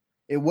 exclusive.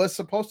 It was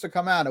supposed to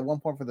come out at one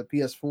point for the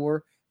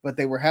PS4, but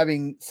they were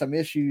having some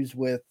issues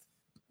with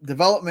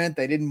development.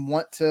 They didn't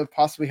want to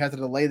possibly have to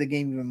delay the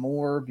game even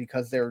more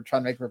because they were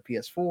trying to make it for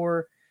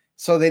PS4.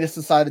 So they just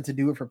decided to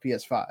do it for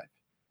PS5.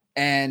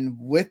 And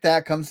with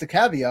that comes the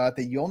caveat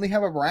that you only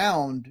have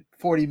around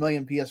 40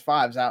 million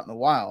PS5s out in the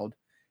wild.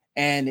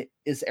 And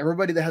is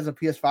everybody that has a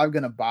PS5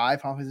 going to buy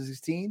Final Fantasy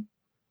 16?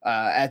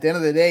 At the end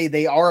of the day,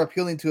 they are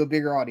appealing to a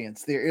bigger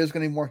audience. There is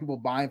going to be more people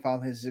buying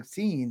Final Fantasy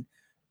 16,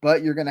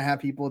 but you're going to have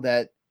people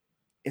that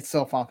it's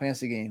still a Final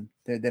Fantasy game.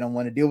 They don't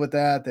want to deal with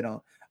that. They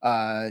don't,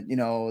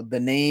 the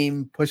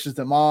name pushes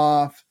them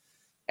off,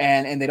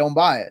 and they don't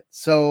buy it.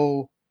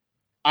 So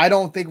I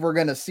don't think we're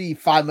going to see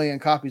 5 million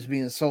copies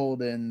being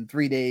sold in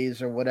 3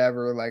 days or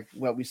whatever, like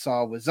what we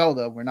saw with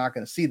Zelda. We're not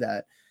going to see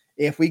that.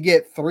 If we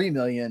get 3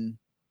 million,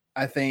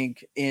 I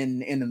think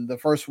in the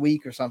first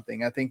week or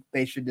something, I think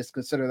they should just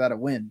consider that a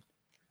win,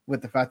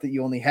 with the fact that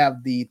you only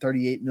have the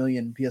 38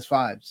 million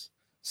PS5s.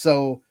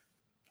 So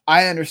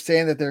I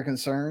understand that they're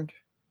concerned,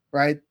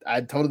 right?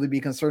 I'd totally be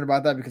concerned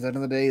about that, because at the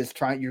end of the day,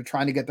 you're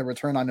trying to get the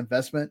return on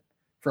investment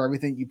for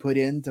everything you put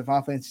into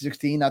Final Fantasy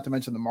 16, not to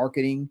mention the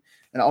marketing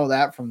and all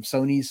that from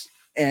Sony's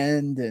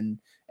end, and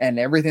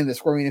everything that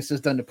Square Enix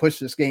has done to push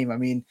this game. I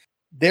mean,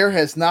 there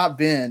has not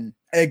been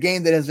a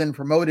game that has been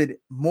promoted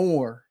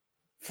more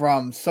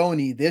from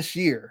Sony this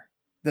year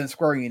than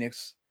Square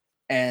Enix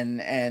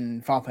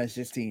and Final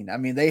Fantasy 16. I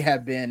mean, they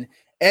have been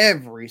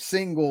every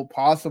single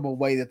possible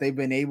way that they've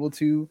been able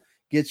to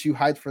get you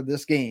hyped for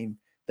this game.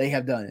 They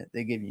have done it.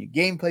 They give you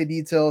gameplay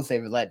details.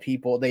 They've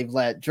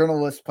let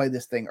journalists play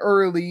this thing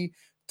early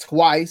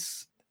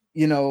twice.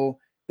 You know,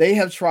 they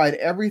have tried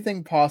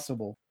everything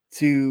possible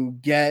to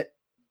get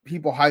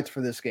people hyped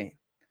for this game.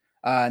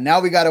 Now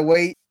we got to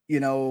wait,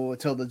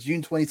 until the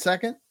June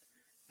 22nd.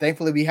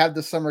 Thankfully, we have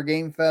the Summer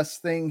Game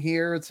Fest thing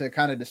here to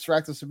kind of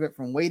distract us a bit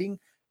from waiting.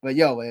 But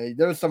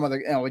there's some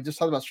other, we just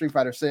talked about Street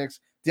Fighter 6.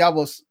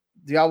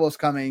 Diablo's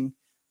coming.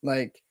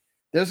 Like,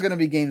 there's going to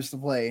be games to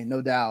play,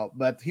 no doubt.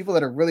 But people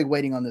that are really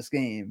waiting on this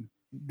game,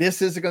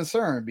 this is a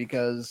concern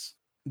because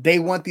they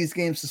want these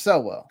games to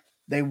sell well.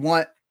 They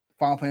want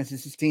Final Fantasy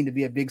 16 to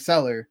be a big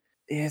seller.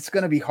 It's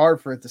going to be hard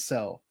for it to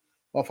sell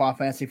what Final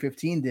Fantasy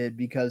 15 did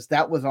because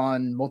that was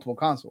on multiple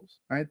consoles,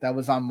 right? That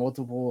was on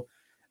multiple,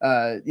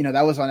 that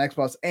was on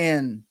Xbox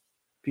and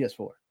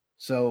PS4.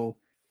 So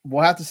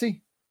we'll have to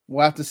see.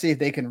 We'll have to see if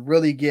they can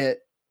really get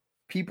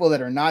people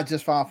that are not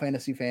just Final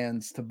Fantasy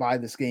fans to buy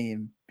this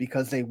game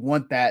because they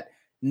want that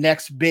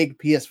next big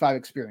PS5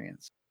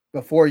 experience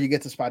before you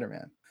get to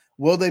Spider-Man.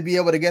 Will they be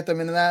able to get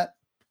them into that?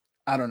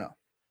 I don't know.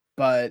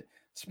 But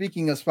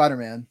speaking of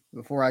Spider-Man,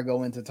 before I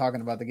go into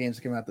talking about the games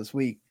that came out this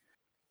week,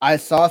 I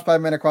saw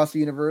Spider-Man Across the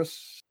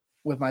Universe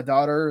with my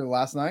daughter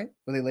last night,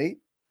 really late.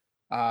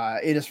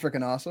 It is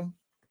freaking awesome.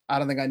 I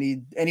don't think I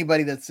need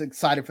anybody that's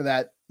excited for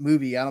that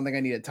movie. I don't think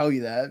I need to tell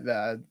you that.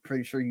 I'm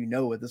pretty sure you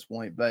know at this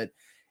point, but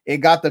it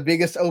got the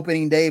biggest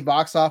opening day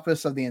box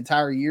office of the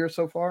entire year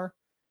so far,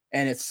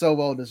 and it's so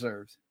well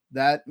deserved.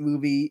 That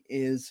movie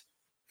is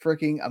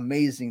freaking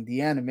amazing.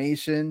 The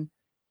animation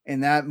in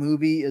that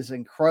movie is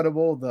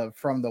incredible.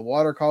 From the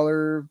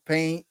watercolor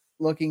paint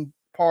looking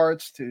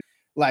parts to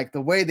like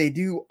the way they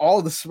do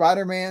all the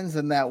Spider-Mans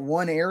in that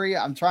one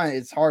area.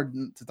 It's hard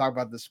to talk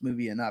about this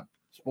movie and not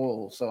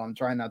spoil, so I'm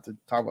trying not to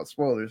talk about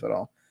spoilers at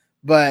all.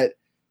 But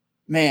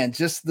man,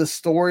 just the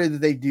story that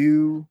they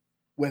do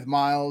with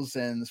Miles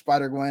and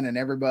Spider-Gwen and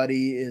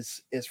everybody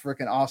is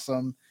freaking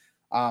awesome.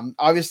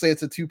 Obviously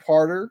it's a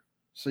two-parter,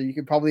 so you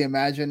can probably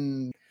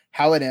imagine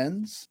how it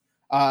ends.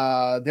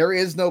 There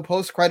is no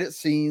post-credit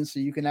scene, so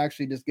you can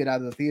actually just get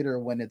out of the theater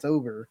when it's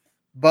over.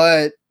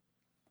 But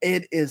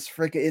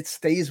it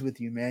stays with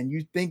you, man.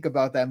 You think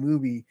about that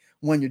movie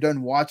when you're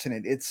done watching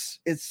it.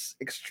 It's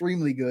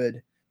extremely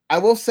good. I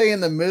will say in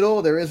the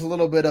middle, there is a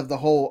little bit of the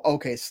whole,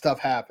 okay, stuff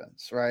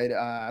happens, right?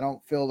 I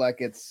don't feel like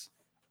it's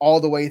all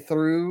the way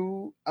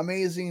through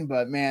amazing,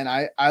 but man,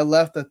 I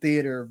left the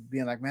theater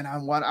being like, man, I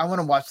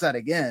want to watch that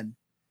again.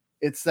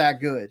 It's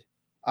that good.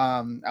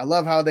 I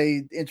love how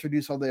they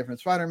introduce all the different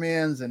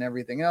Spider-Mans and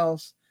everything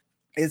else.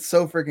 It's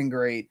so freaking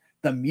great.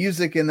 The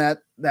music in that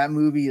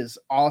movie is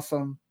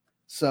awesome.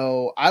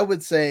 So I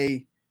would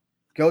say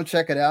go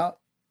check it out,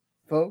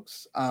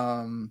 folks.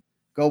 Go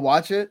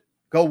watch it.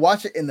 Go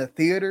watch it in the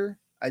theater.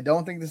 I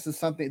don't think this is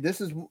something. This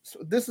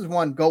is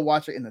one. Go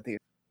watch it in the theater.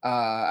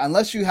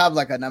 Unless you have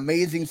like an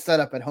amazing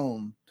setup at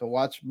home to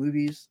watch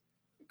movies,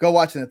 go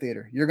watch it in the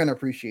theater. You're gonna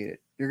appreciate it.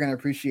 You're gonna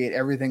appreciate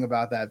everything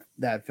about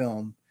that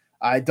film.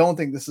 I don't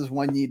think this is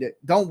one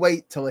don't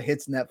wait till it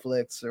hits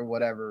Netflix or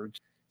whatever.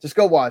 Just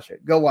go watch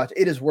it. Go watch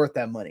it. It is worth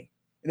that money.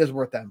 It is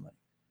worth that money.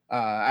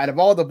 Out of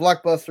all the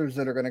blockbusters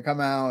that are going to come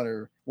out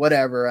or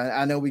whatever,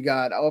 I know we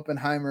got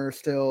Oppenheimer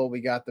still.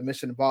 We got the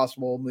Mission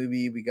Impossible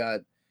movie. We got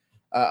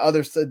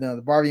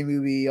the Barbie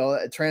movie.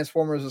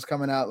 Transformers is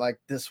coming out like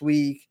this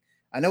week.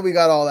 I know we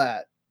got all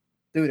that.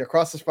 Dude,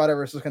 Across the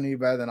Spider-Verse is going to be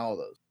better than all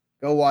those.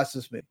 Go watch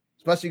this movie.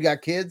 Especially you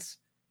got kids.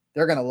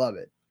 They're going to love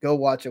it. Go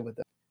watch it with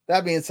them.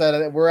 That being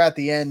said, we're at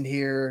the end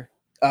here.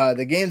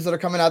 The games that are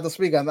coming out this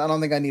week, I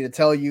don't think I need to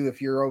tell you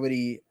if you're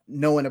already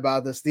knowing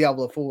about this.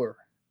 Diablo 4.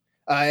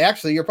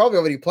 Actually, you're probably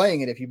already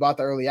playing it. If you bought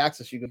the early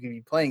access, you could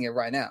be playing it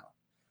right now.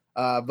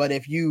 But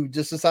if you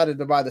just decided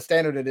to buy the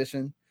standard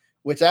edition,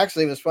 which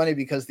actually was funny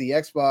because the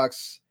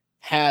Xbox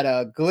had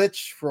a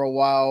glitch for a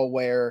while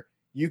where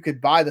you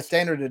could buy the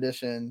standard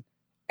edition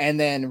and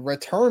then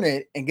return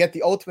it and get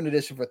the ultimate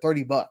edition for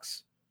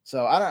 $30.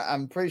 So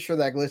I'm pretty sure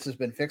that glitch has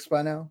been fixed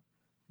by now.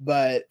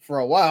 But for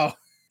a while,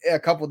 a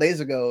couple days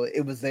ago,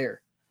 it was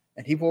there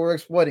and people were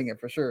exploiting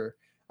it for sure.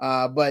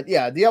 But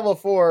yeah, Diablo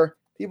 4.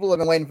 People have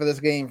been waiting for this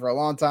game for a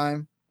long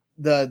time.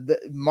 The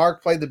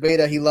Mark played the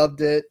beta. He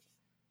loved it.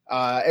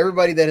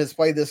 Everybody that has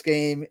played this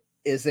game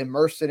is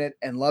immersed in it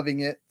and loving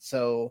it.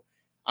 So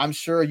I'm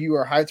sure you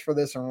are hyped for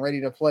this and ready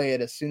to play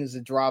it as soon as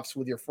it drops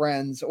with your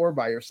friends or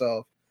by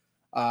yourself.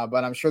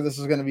 But I'm sure this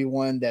is going to be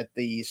one that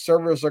the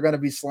servers are going to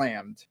be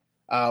slammed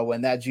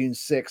when that June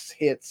 6th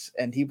hits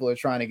and people are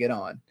trying to get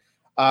on.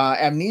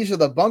 Amnesia: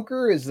 The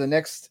Bunker is the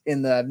next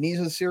in the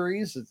Amnesia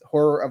series of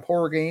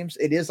horror games.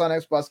 It is on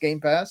Xbox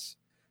Game Pass.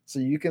 So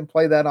you can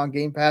play that on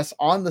Game Pass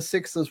on the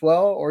 6th as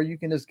well, or you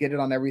can just get it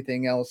on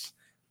everything else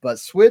but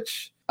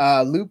Switch.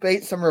 Loop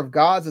 8 Summer of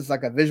Gods is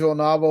like a visual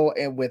novel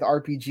and with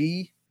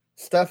RPG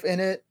stuff in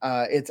it.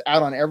 It's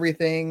out on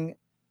everything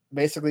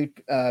basically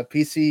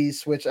PC,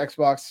 Switch,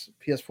 Xbox,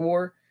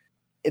 PS4.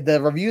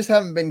 The reviews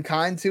haven't been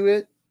kind to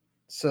it,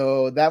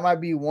 so that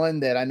might be one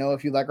that I know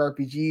if you like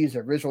RPGs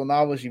or visual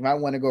novels, you might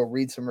want to go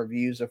read some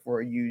reviews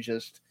before you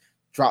just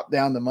drop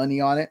down the money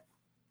on it.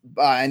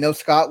 I know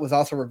Scott was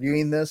also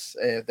reviewing this.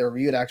 The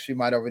review actually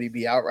might already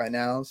be out right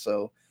now,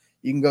 so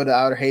you can go to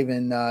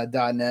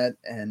outerhaven.net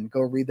and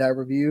go read that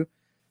review.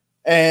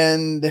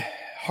 And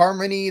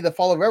Harmony: The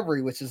Fall of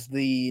Reverie, which is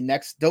the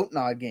next Don't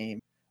Nod game,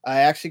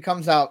 actually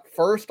comes out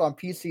first on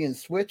PC and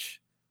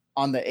Switch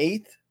on the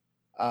 8th.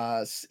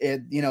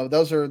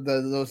 Those are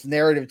those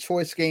narrative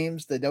choice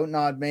games that Don't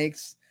Nod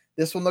makes.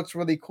 This one looks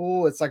really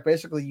cool. It's like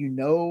basically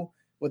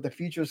what the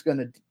future is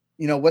going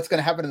to, what's going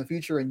to happen in the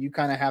future, and you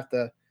kind of have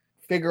to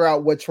figure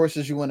out what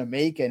choices you want to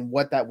make and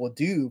what that will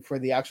do for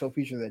the actual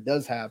future that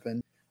does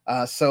happen.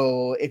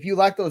 So if you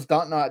like those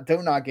Don't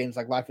Nod games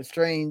like Life is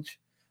Strange,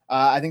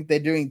 I think they're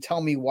doing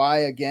Tell Me Why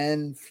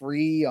again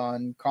free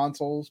on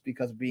consoles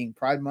because of being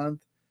Pride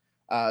Month.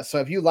 So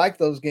if you like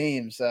those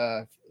games,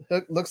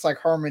 looks like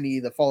Harmony: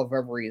 The Fall of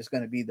Reverie is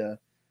going to be the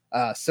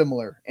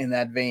similar in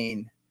that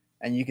vein,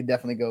 and you can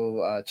definitely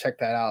go check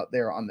that out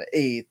there on the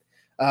 8th.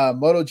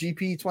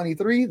 MotoGP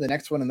 23, the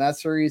next one in that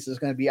series, is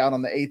going to be out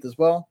on the 8th as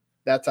well.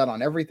 That's out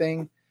on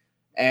everything.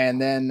 And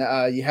then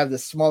you have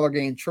this smaller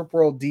game, Trip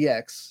World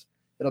DX.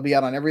 It'll be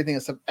out on everything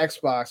except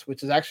Xbox,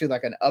 which is actually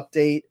like an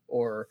update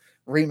or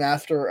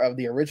remaster of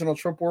the original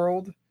Trip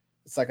World.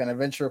 It's like an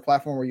adventure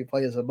platform where you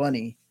play as a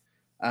bunny.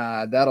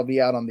 That'll be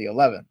out on the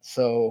 11th.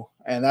 So,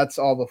 and that's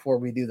all before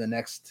we do the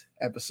next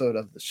episode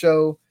of the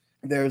show.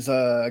 There's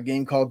a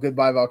game called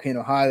Goodbye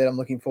Volcano High that I'm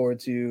looking forward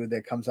to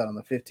that comes out on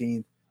the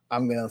 15th.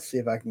 I'm going to see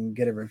if I can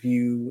get a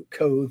review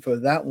code for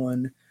that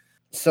one.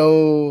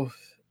 So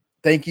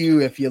thank you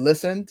if you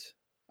listened.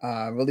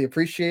 Really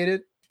appreciate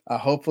it.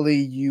 Hopefully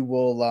you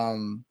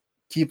will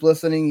keep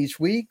listening each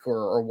week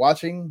or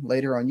watching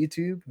later on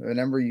YouTube.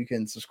 Remember, you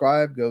can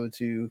subscribe. Go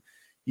to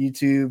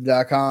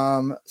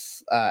youtube.com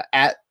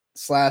 /at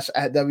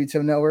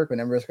WTM Network.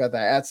 Remember, it's got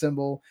that @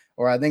 symbol,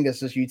 or I think it's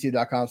just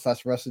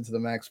youtube.com/wrestling to the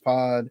max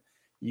pod.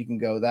 You can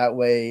go that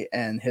way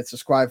and hit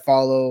subscribe,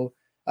 follow,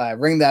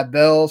 ring that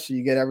bell so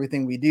you get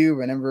everything we do.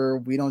 Remember,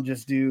 we don't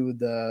just do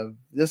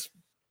this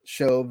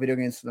show, Video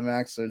Games to the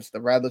Max. So it's the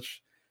Radler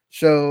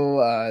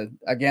show.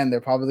 Again,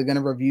 they're probably going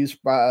to review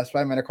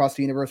Spider-Man Across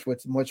the Universe,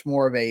 with much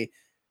more of a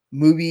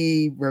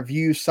movie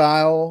review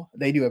style.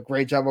 They do a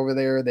great job over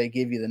there. They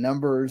give you the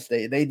numbers.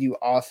 They do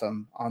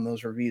awesome on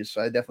those reviews.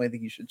 So I definitely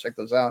think you should check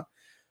those out.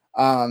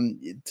 Todd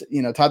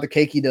the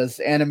Keiki does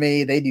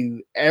anime. They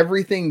do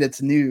everything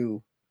that's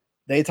new.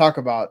 They talk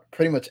about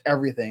pretty much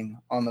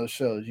everything on those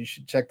shows. You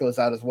should check those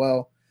out as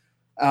well.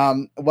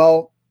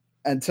 Well,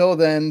 until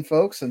then,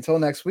 folks, until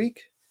next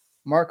week,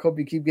 Mark, hope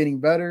you keep getting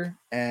better,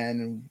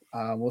 and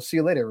we'll see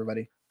you later,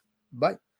 everybody. Bye.